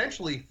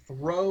essentially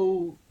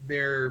throw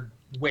their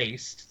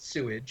waste,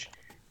 sewage,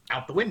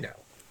 out the window.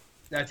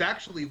 That's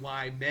actually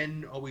why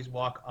men always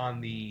walk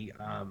on the,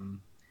 a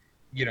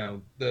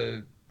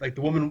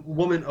woman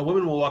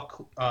will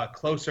walk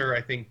closer.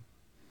 I think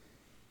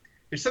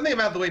there's something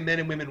about the way men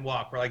and women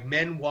walk, where like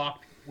men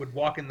would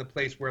walk in the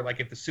place where like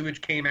if the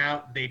sewage came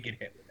out, they'd get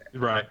hit with it.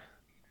 Right.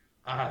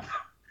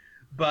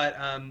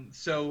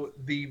 So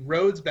the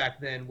roads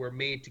back then were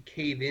made to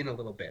cave in a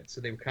little bit,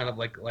 so they were kind of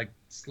like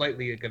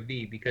slightly like a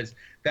V, because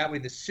that way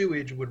the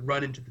sewage would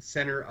run into the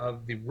center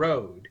of the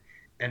road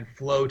and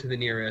flow to the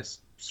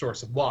nearest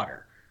source of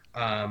water.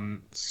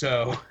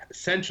 So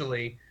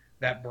essentially,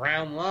 that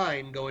brown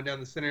line going down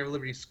the center of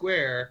Liberty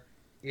Square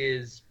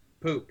is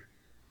poop.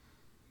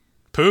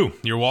 Poo.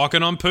 You're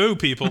walking on poo,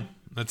 people.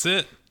 That's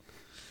it.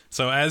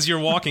 So as you're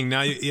walking,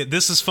 now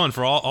this is fun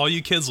for all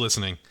you kids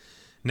listening.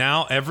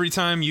 Now, every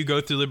time you go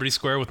through Liberty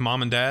Square with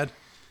mom and dad,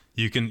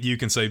 you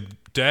can say,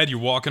 "Dad, you're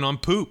walking on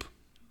poop."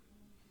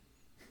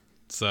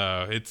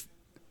 So it's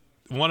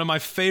one of my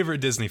favorite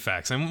Disney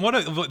facts, and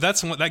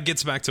that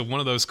gets back to one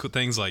of those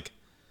things like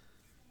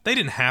they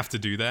didn't have to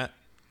do that.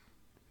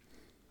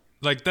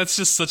 Like that's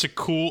just such a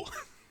cool.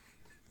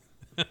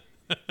 Like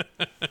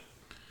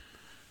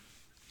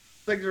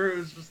it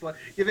was just like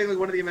you think like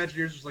one of the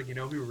Imagineers was like, we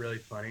were really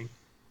funny.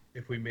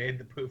 if we made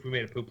a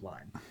poop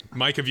line.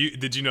 Mike,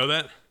 did you know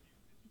that?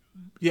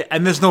 Yeah,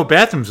 and there's no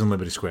bathrooms in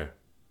Liberty Square.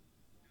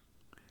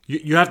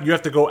 You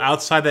have to go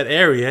outside that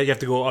area. You have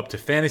to go up to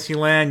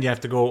Fantasyland. You have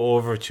to go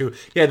over to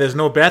there's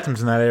no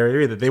bathrooms in that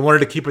area either. They wanted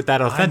to keep it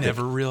that authentic. I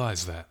never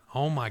realized that.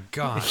 Oh my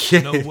gosh,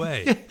 no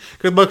way.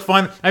 Could look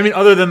fun. I mean,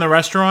 other than the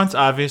restaurants,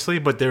 obviously,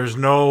 but there's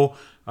no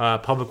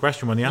public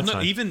restroom on the outside.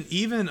 No,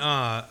 even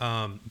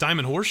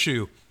Diamond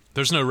Horseshoe,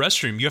 there's no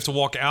restroom. You have to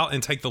walk out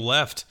and take the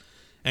left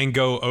and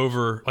go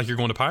over like you're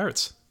going to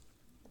Pirates.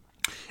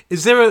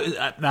 Is there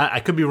I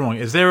could be wrong.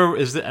 Is there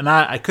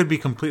I could be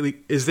completely.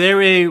 Is there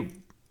a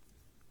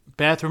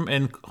bathroom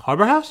in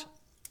Harbor House?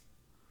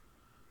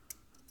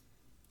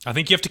 I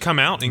think you have to come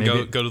out and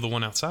go to the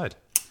one outside.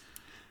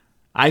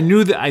 I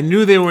knew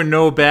there were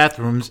no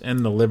bathrooms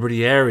in the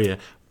Liberty area,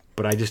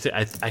 but I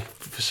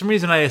for some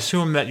reason I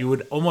assumed that you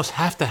would almost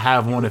have to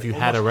have one if you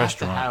had a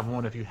restaurant.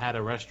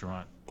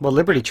 Well,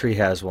 Liberty Tree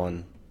has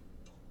one.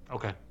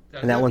 Okay.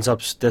 And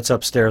that's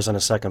upstairs on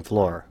the second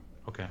floor.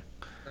 Okay.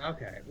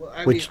 Okay. Well,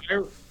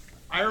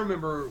 I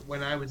remember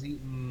when I was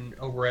eating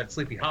over at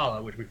Sleepy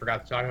Hollow, which we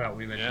forgot to talk about when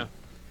we mentioned.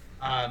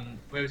 Yeah.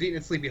 When I was eating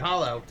at Sleepy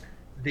Hollow,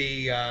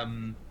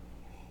 my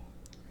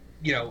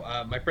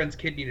friend's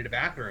kid needed a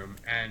bathroom,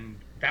 and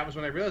that was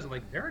when I realized, I'm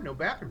like, there are no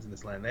bathrooms in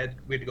this land. We had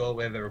to go all the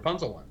way to the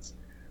Rapunzel ones.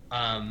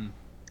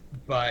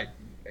 But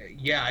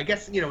yeah, I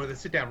guess with a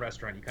sit-down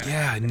restaurant, you kind of.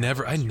 Yeah, I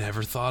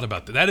never thought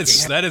about that. That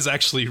is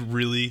actually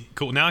really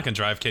cool. Now I can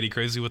drive Katie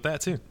crazy with that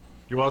too.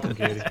 You're welcome,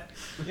 Katie.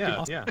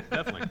 yeah,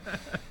 definitely.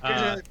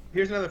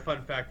 Here's another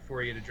fun fact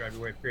for you to drive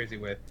your wife crazy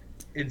with.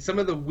 In some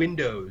of the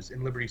windows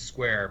in Liberty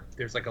Square,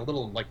 there's like a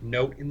little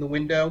note in the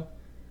window.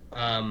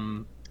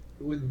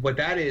 What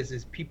that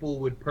is people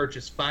would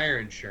purchase fire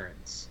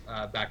insurance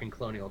back in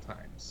colonial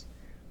times.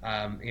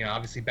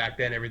 Obviously back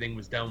then everything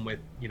was done with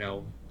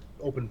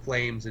open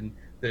flames, and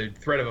the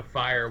threat of a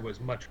fire was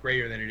much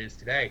greater than it is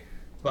today.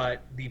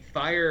 But the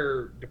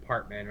fire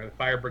department or the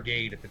fire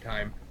brigade at the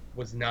time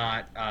was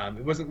not.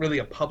 It wasn't really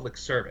a public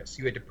service.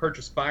 You had to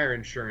purchase fire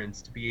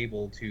insurance to be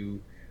able to.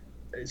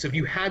 So if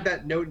you had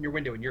that note in your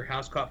window and your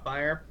house caught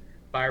fire,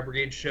 fire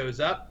brigade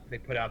shows up, they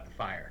put out the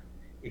fire.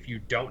 If you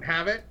don't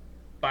have it,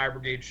 fire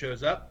brigade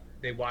shows up,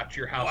 they watch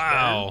your house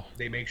burn,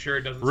 they make sure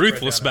it doesn't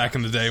ruthless back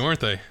in the day,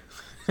 weren't they?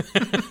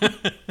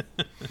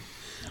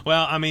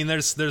 Well, I mean,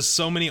 there's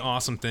so many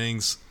awesome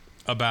things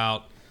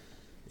about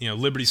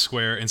Liberty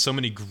Square and so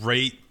many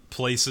great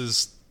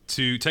places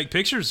to take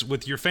pictures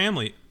with your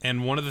family.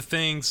 And one of the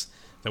things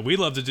that we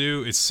love to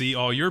do is see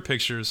all your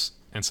pictures.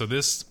 And so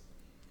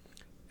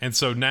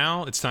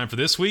now it's time for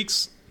this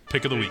week's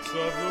Pick of the Week. Picks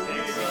of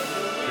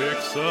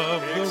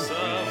the week.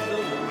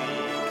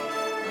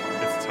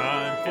 It's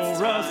time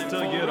for us to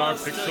get our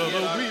Picks of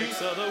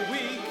the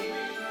Week.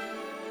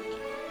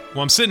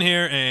 Well, I'm sitting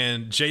here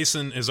and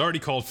Jason is already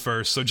called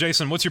first. So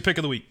Jason, what's your Pick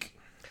of the Week?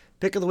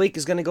 Pick of the Week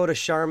is going to go to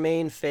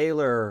Charmaine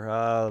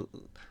Failer,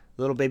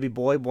 little baby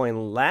boy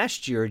born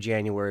last year,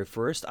 January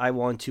 1st. I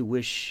want to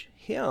wish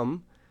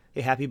him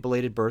a happy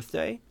belated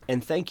birthday,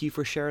 and thank you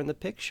for sharing the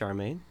pick,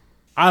 Charmaine.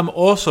 I'm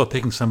also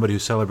picking somebody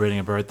who's celebrating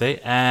a birthday,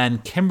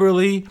 and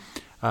Kimberly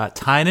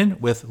Tynan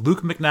with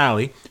Luke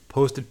McNally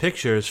posted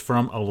pictures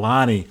from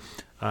Alani.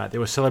 They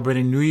were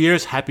celebrating New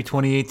Year's, happy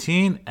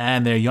 2018,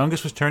 and their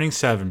youngest was turning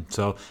 7.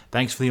 So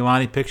thanks for the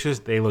Alani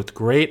pictures. They looked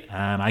great,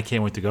 and I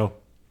can't wait to go.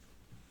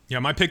 Yeah,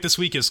 my pick this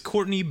week is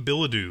Courtney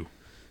Bilodeau.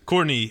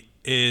 Courtney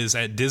is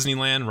at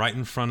Disneyland, right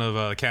in front of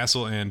the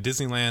castle, and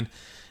Disneyland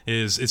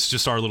it's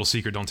just our little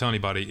secret, don't tell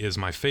anybody, is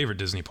my favorite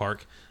Disney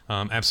park.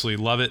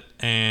 Absolutely love it,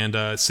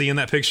 and seeing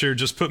that picture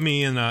just put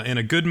me in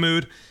a good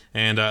mood,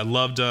 and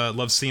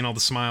loved seeing all the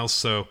smiles.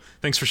 So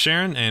thanks for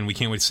sharing, and we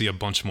can't wait to see a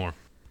bunch more.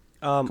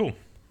 Cool.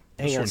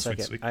 Hang on a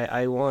second.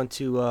 I want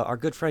to. Our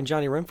good friend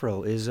Johnny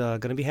Renfro is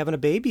going to be having a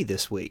baby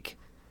this week.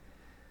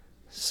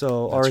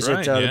 So, or is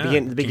it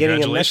the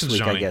beginning of next week?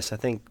 Johnny. I guess. I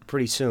think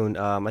pretty soon.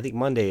 I think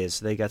Monday is.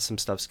 They got some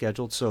stuff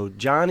scheduled. So,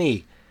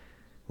 Johnny,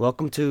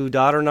 welcome to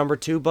daughter number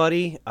 2,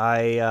 buddy.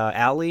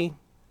 Allie.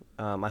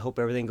 I hope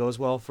everything goes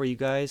well for you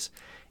guys,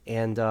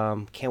 and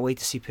can't wait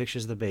to see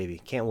pictures of the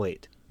baby. Can't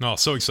wait. No,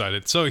 so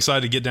excited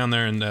to get down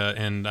there,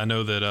 and I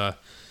know that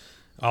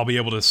I'll be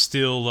able to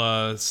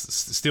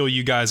steal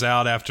you guys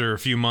out after a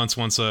few months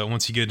once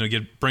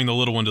you bring the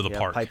little one to the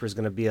park. Piper's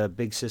going to be a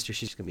big sister.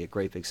 She's going to be a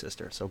great big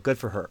sister. So good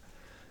for her.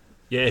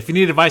 Yeah, if you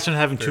need advice on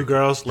having 2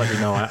 girls, let me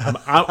know.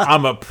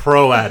 I'm a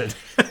pro at it.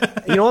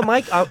 You know what,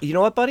 Mike? You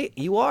know what, buddy?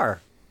 You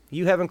are.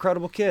 You have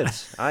incredible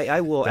kids.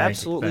 I will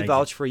absolutely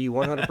vouch for you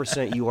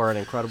 100%. You are an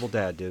incredible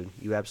dad, dude.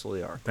 You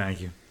absolutely are. Thank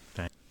you.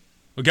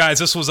 Well, guys,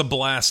 this was a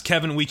blast.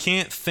 Kevin, we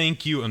can't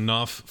thank you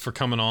enough for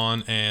coming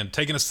on and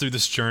taking us through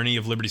this journey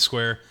of Liberty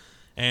Square.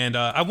 And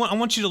I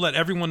want you to let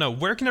everyone know,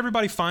 where can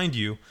everybody find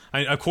you?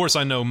 Of course,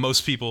 I know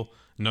most people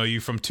know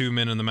you from Two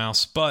Men and the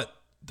Mouse, but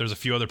there's a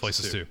few other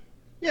places too.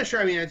 Yeah,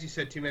 sure. I mean, as you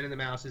said, Two Men and the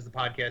Mouse is the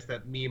podcast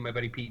that me and my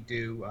buddy Pete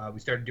do. We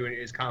started doing it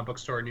at his comic book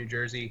store in New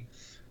Jersey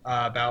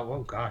about,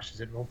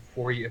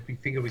 4 years? I think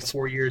it'll be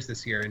 4 years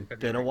this year.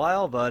 Been a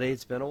while, buddy.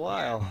 It's been a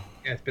while.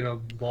 Yeah, it's been a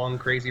long,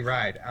 crazy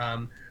ride.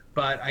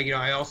 But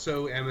I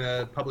also am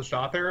a published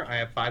author. I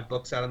have 5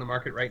 books out on the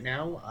market right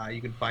now. You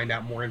can find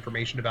out more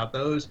information about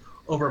those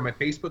over on my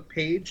Facebook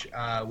page,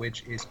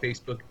 which is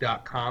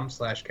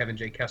facebook.com/Kevin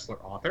J. Kessler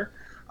author.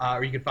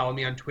 Or you can follow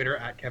me on Twitter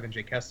at Kevin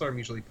J. Kessler. I'm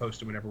usually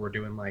posting whenever we're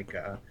doing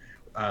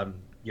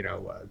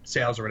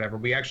sales or whatever.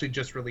 We actually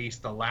just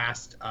released the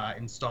last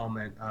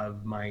installment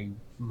of my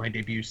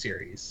debut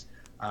series,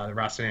 the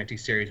Rocinante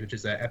series, which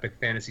is an epic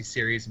fantasy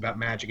series about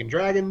magic and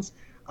dragons.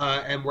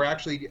 And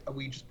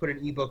we just put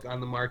an ebook on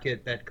the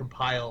market that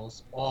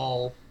compiles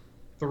all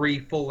 3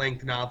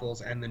 full-length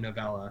novels and the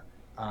novella,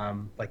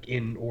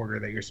 in order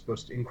that you're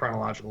supposed to, in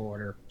chronological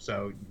order.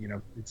 So,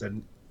 it's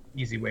an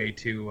easy way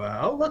to,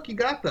 oh, look, you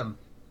got them.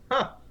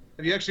 Huh.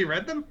 Have you actually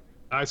read them?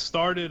 I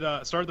started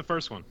the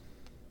first one.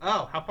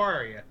 Oh, how far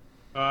are you?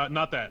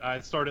 Not that.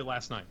 I started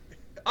last night.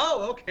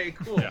 Oh, okay,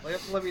 cool. Yeah. You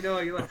have to let me know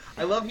how you like.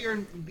 I love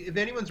hearing, if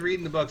anyone's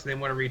reading the books and they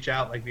want to reach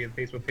out, via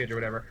the Facebook page or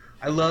whatever,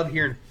 I love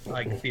hearing,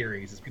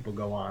 theories as people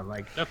go on.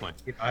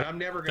 Definitely. I'm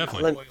never going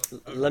Definitely. to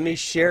spoil. Let me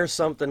share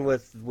something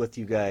with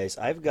you guys.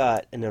 I've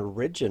got an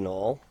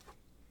original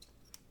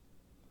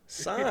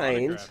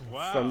signed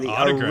Wow. from the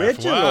Autograph.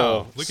 original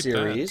Wow. Look at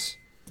series.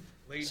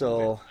 Late-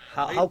 So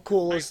how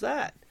cool is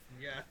that?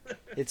 Yeah.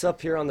 It's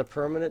up here on the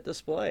permanent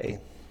display.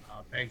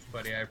 Oh, thanks,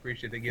 buddy. I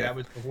appreciate it. Yeah, that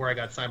was before I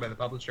got signed by the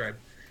publisher. I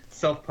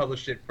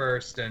self-published it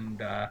first and,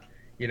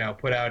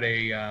 put out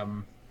a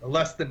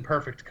less than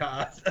perfect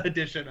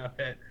edition of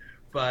it.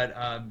 But,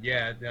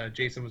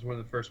 Jason was one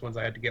of the first ones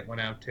I had to get one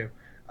out to.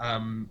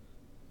 And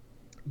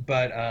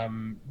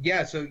then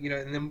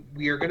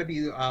we are going to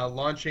be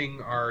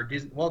launching our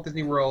Walt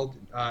Disney World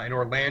in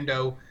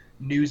Orlando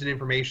news and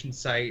information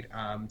site.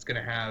 It's going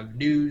to have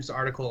news,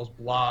 articles,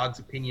 blogs,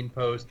 opinion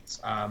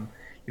posts, from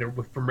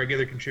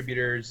regular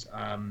contributors.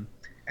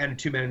 And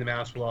Two Men and the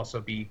Mouse will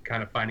also be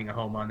kind of finding a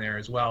home on there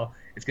as well.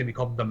 It's going to be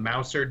called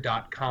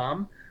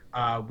themouser.com.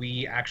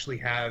 We actually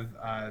have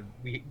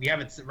we have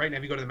it right now.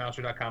 If you go to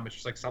themouser.com, it's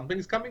just like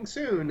something's coming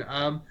soon.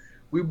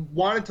 We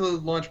wanted to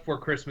launch before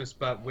Christmas,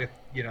 but with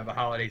the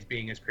holidays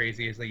being as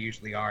crazy as they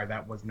usually are,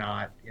 that was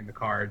not in the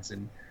cards.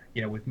 And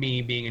with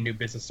me being a new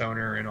business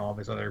owner and all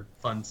this other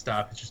fun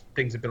stuff, it's just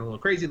things have been a little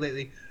crazy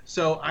lately.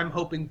 So I'm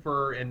hoping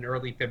for an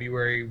early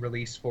February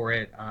release for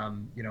it.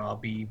 I'll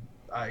be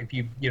if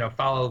you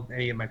follow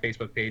any of my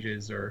Facebook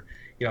pages or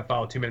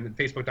follow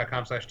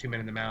Facebook.com/2 Men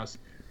in the Mouse.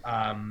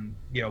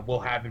 We'll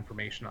have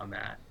information on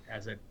that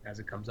as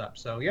it comes up.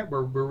 So yeah,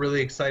 we're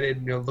really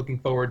excited. Looking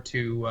forward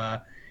to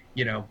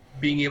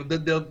being able.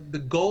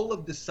 The goal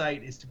of the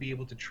site is to be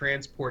able to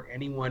transport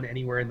anyone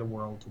anywhere in the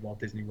world to Walt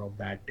Disney World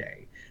that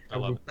day. I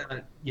love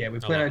We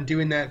plan on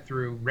doing that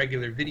through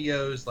regular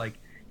videos.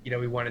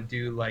 We want to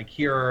do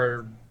here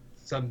are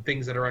some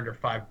things that are under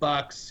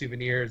 $5,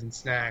 souvenirs and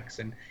snacks,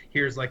 and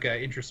here's an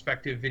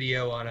introspective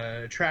video on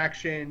an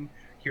attraction.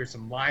 Here's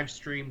some live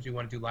streams. We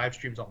want to do live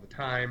streams all the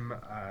time.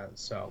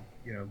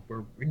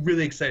 We're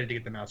really excited to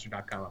get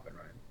themouser.com up and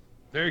running.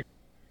 Very,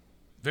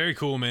 very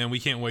cool, man. We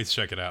can't wait to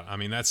check it out. I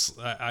mean, that's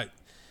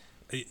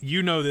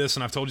this,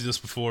 and I've told you this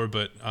before,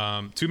 but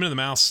 2 Men in the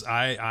Mouse,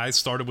 I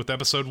started with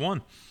episode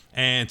 1,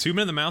 and 2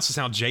 Men in the Mouse is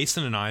how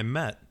Jason and I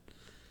met,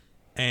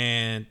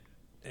 and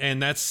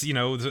that's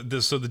so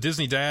the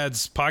Disney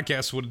Dads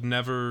podcast would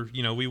never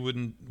we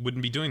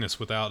wouldn't be doing this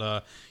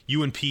without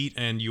you and Pete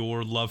and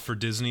your love for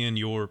Disney and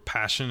your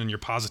passion and your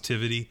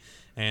positivity.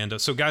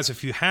 And so guys,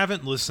 if you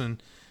haven't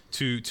listened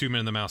to 2 Men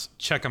in the Mouse,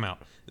 check them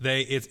out.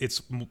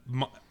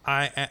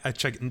 I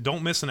check,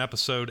 don't miss an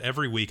episode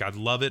every week. I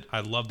love it. I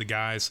love the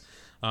guys,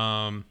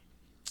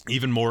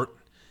 even Mort,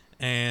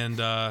 and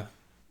no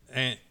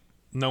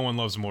one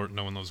loves Mort.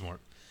 No one loves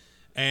Mort.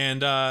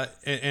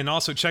 And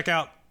also check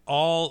out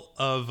all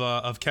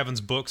of Kevin's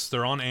books.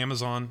 They're on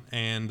Amazon,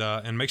 and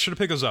make sure to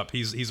pick those up.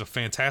 He's a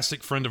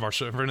fantastic friend of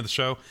the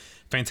show,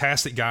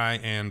 fantastic guy,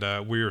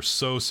 and we are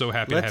so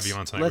happy to have you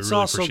on tonight. Let's we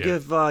really also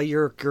appreciate give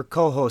your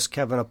co-host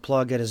Kevin a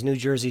plug at his New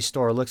Jersey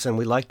store. Listen,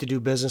 we like to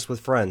do business with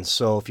friends,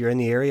 so if you're in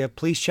the area,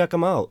 please check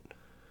him out.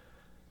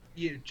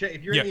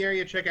 If you're in the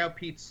area, check out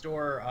Pete's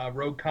store,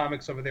 Rogue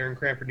Comics over there in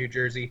Cranford, New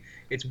Jersey.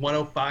 It's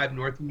 105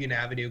 North Union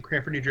Avenue,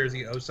 Cranford, New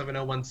Jersey,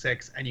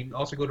 07016. And you can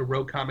also go to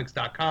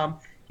roguecomics.com.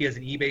 He has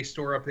an eBay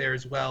store up there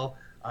as well.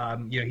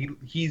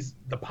 He's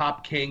the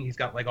pop king. He's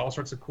got all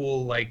sorts of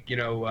cool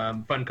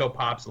Funko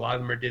Pops. A lot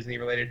of them are Disney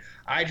related.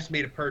 I just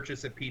made a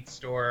purchase at Pete's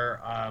store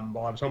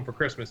while I was home for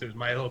Christmas. It was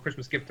my little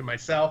Christmas gift to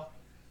myself.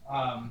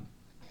 Hold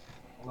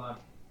on.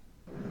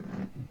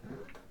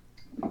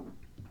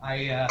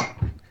 I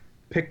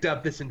picked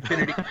up this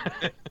Infinity.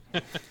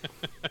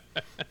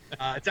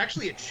 It's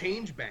actually a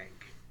change bank.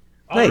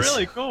 Oh, Nice.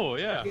 really? Cool.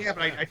 Yeah. Yeah,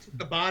 but I took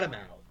the bottom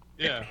out.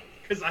 Yeah.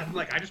 Because I'm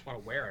I just want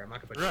to wear it. I'm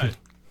not gonna put Right.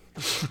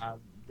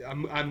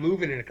 I'm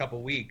moving in a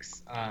couple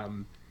weeks,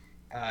 and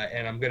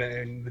I'm gonna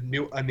in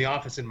the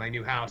office in my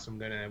new house. I'm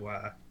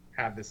gonna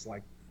have this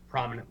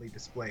prominently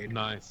displayed.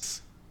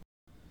 Nice.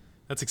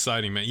 That's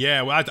exciting, man.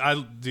 Yeah, well,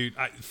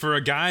 for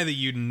a guy that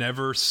you'd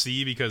never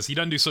see because he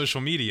doesn't do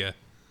social media,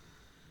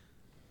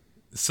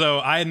 So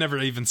I had never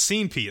even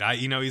seen Pete.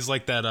 He's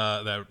like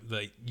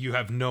that you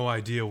have no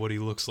idea what he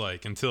looks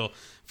like until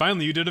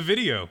finally you did a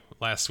video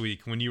last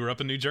week when you were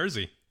up in New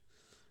Jersey.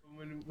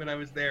 When I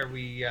was there,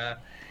 we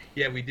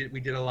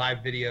did a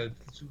live video.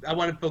 I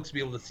wanted folks to be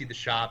able to see the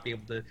shop, be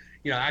able to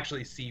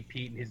actually see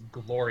Pete and his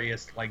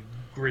glorious like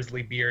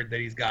grizzly beard that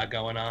he's got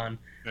going on.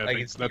 Yeah, like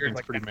that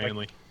thing's pretty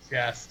manly.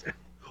 Chest.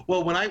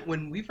 Well,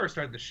 when we first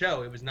started the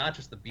show, it was not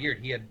just the beard.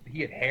 He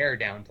had hair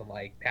down to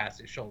like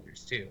past his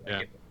shoulders too.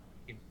 Like,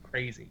 it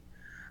crazy.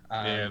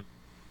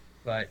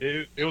 But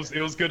it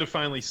was good to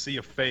finally see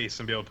a face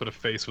and be able to put a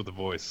face with a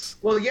voice.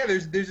 Well, yeah,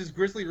 there's this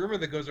grisly rumor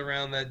that goes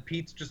around that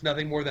Pete's just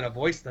nothing more than a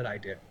voice that I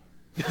do.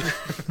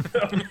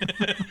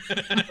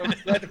 I'm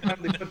glad to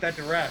finally put that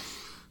to rest.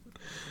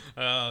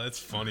 Oh, that's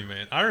funny,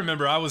 man. I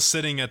remember I was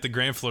sitting at the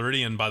Grand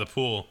Floridian by the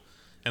pool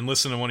and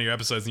listening to one of your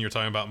episodes, and you were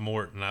talking about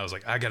Mort, and I was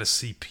like, I got to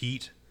see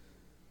Pete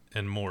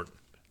and Mort.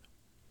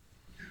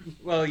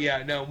 Well,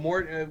 yeah, no,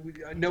 Mort.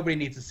 Nobody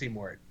needs to see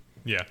Mort.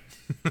 Yeah.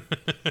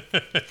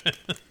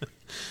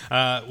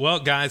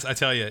 Well, guys, I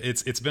tell you,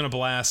 it's been a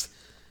blast.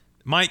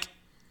 Mike,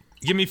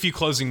 give me a few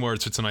closing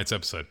words for tonight's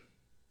episode.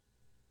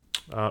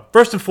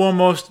 First and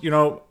foremost,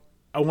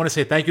 I want to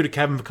say thank you to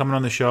Kevin for coming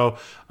on the show.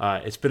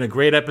 It's been a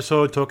great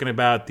episode talking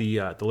about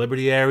the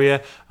Liberty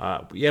area.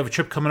 We have a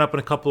trip coming up in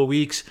a couple of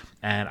weeks,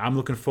 and I'm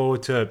looking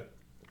forward to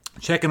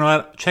checking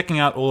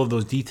out all of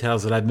those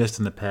details that I've missed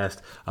in the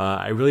past.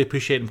 I really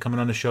appreciate him coming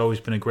on the show. He's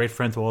been a great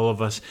friend to all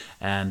of us,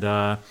 and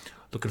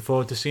looking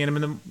forward to seeing him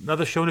in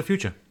another show in the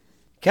future.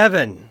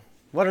 Kevin,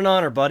 what an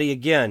honor, buddy.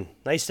 Again,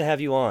 nice to have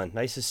you on.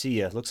 Nice to see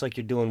you. Looks like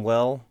you're doing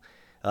well.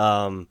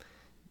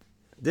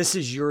 This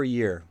is your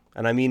year,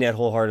 and I mean that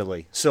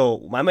wholeheartedly. So,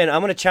 my man, I'm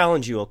going to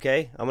challenge you,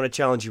 okay? I'm going to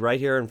challenge you right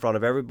here in front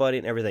of everybody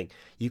and everything.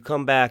 You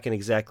come back in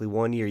exactly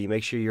 1 year. You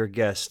make sure you're a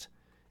guest,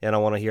 and I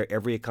want to hear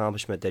every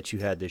accomplishment that you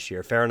had this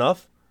year. Fair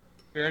enough?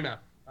 Fair enough.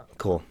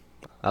 Cool.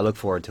 I look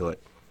forward to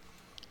it.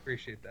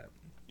 Appreciate that.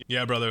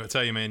 Yeah, brother, I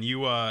tell you, man,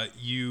 you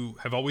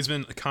have always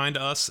been kind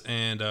to us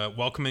and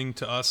welcoming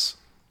to us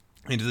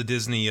into the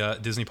Disney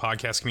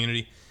podcast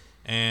community.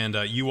 And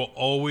you will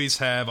always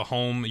have a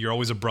home. You're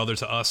always a brother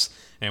to us,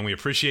 and we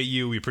appreciate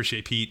you. We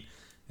appreciate Pete,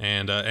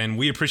 and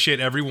we appreciate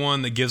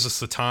everyone that gives us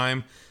the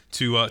time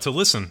to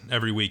listen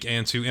every week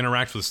and to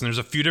interact with us. And there's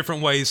a few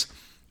different ways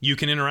you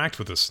can interact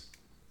with us.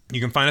 You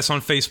can find us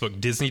on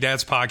Facebook, Disney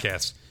Dads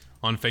Podcast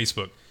on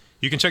Facebook.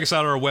 You can check us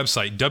out on our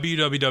website,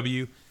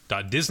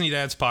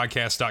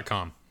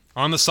 www.disneydadspodcast.com.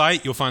 On the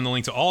site, you'll find the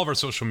link to all of our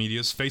social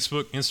medias,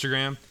 Facebook,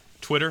 Instagram,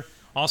 Twitter.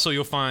 Also,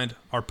 you'll find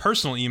our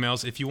personal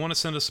emails if you want to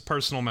send us a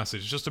personal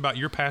message just about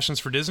your passions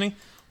for Disney,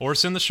 or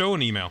send the show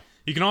an email.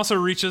 You can also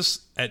reach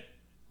us at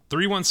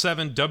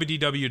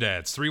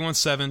 317-WDW-DADS,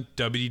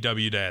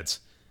 317-WDW-DADS.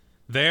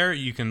 There,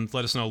 you can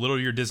let us know a little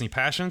of your Disney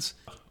passions,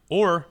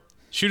 or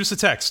shoot us a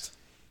text.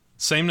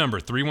 Same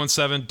number,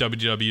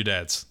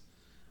 317-WDW-DADS.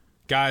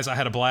 Guys, I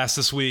had a blast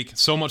this week.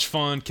 So much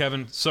fun.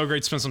 Kevin, so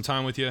great to spend some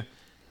time with you,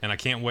 and I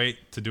can't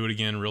wait to do it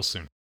again real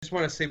soon. I just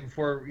want to say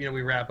before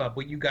we wrap up,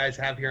 what you guys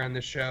have here on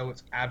this show,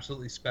 it's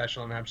absolutely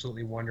special and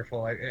absolutely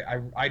wonderful.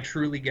 I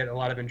truly get a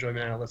lot of enjoyment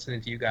out of listening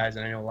to you guys,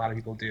 and I know a lot of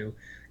people do.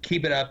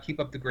 Keep it up. Keep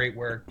up the great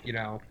work.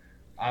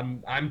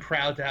 I'm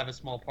proud to have a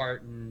small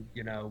part in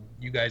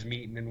you guys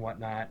meeting and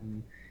whatnot,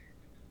 and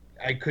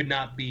I could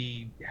not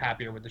be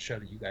happier with the show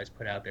that you guys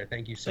put out there.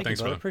 Thank you so much.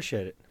 Thanks, man.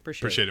 Appreciate it.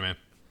 Appreciate it, man.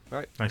 All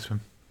right. Nice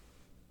one.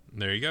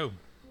 There you go.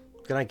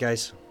 Good night,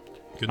 guys.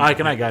 Good night,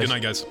 guys. Good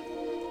night, guys.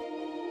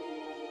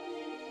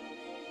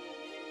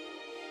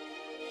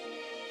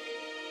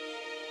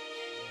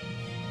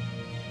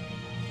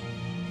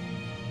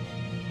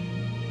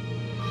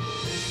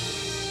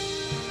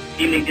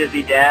 Evening,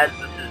 Disney Dads.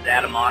 This is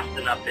Adam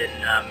Austin up in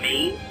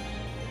Maine.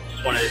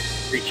 Just want to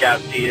reach out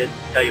to you,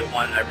 tell you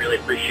one, I really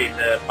appreciate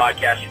the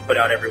podcast you put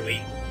out every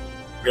week.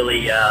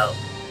 Really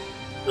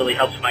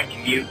helps my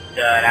commute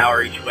an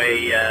hour each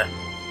way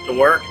to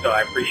work, so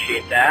I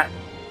appreciate that.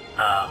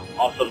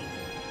 Also,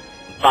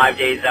 5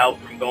 days out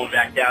from going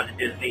back down to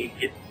Disney,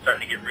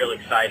 starting to get real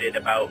excited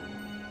about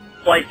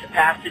Flights of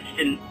Passage.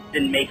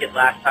 Didn't make it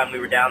last time we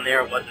were down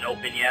there. It wasn't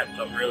open yet,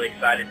 so I'm really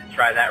excited to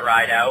try that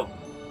ride out,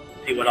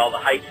 see what all the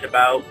hype's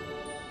about.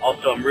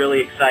 Also, I'm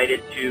really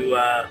excited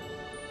to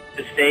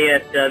stay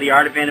at the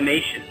Art of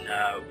Animation.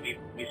 We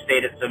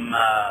stayed at some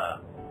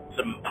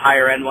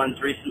higher end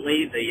ones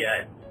recently,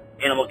 the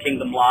Animal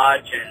Kingdom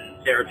Lodge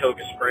and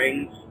Saratoga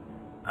Springs.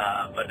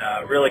 But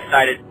real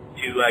excited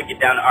to get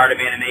down to Art of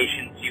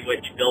Animation, see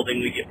which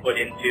building we get put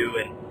into,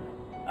 and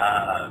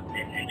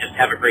just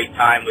have a great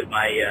time with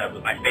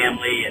my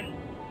family, and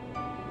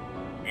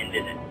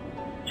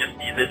just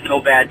there's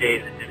no bad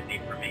days at Disney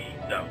for me.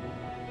 So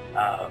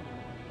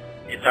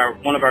it's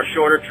one of our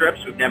shorter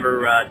trips. We've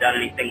never done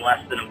anything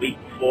less than a week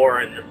before,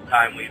 and this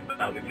time we've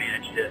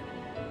managed to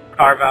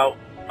carve out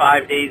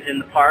 5 days in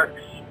the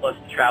parks plus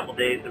the travel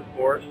days, of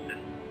course. And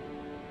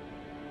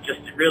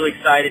just really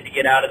excited to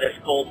get out of this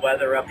cold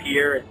weather up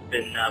here. It's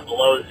been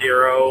below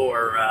zero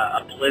or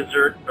a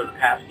blizzard for the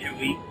past 2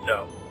 weeks,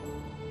 so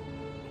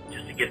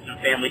just to get some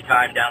family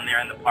time down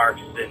there in the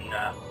parks and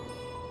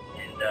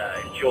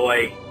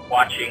enjoy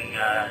watching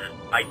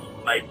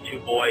my two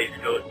boys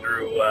go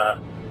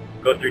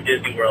through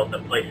Disney World, the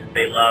places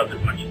they love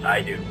as much as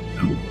I do.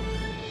 So,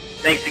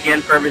 thanks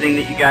again for everything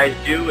that you guys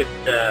do. It's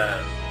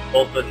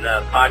both in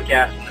the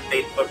podcast and the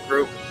Facebook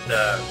group.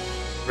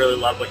 Really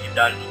love what you've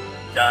done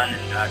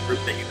and group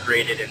that you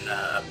created and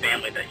a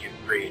family that you've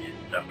created.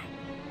 So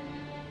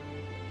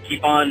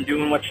keep on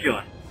doing what you're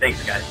doing.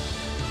 Thanks, guys.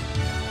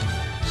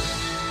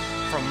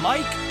 From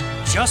Mike,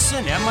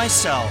 Justin, and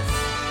myself,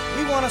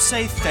 we want to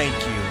say thank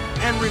you.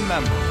 And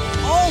remember,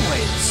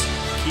 always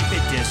keep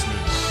it Disney.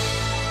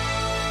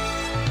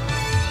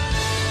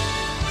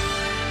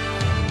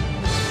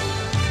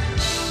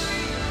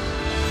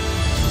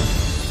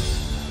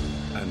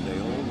 And they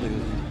all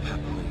live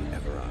happily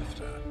ever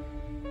after.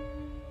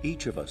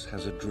 Each of us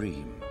has a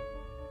dream,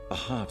 a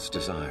heart's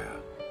desire.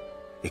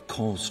 It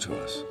calls to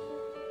us.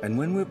 And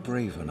when we're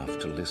brave enough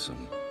to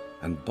listen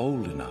and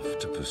bold enough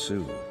to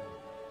pursue,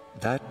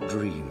 that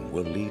dream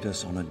will lead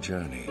us on a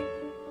journey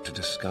to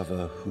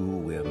discover who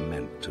we're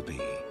meant to be.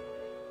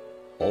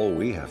 All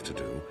we have to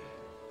do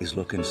is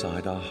look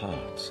inside our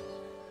hearts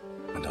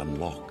and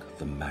unlock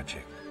the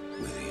magic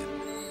within.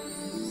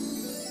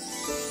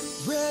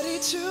 Ready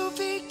to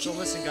begin. So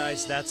listen,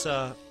 guys, that's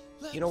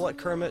you know what,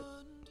 Kermit?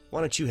 Why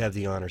don't you have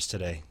the honors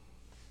today?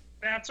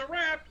 That's a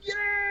wrap.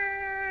 Yay!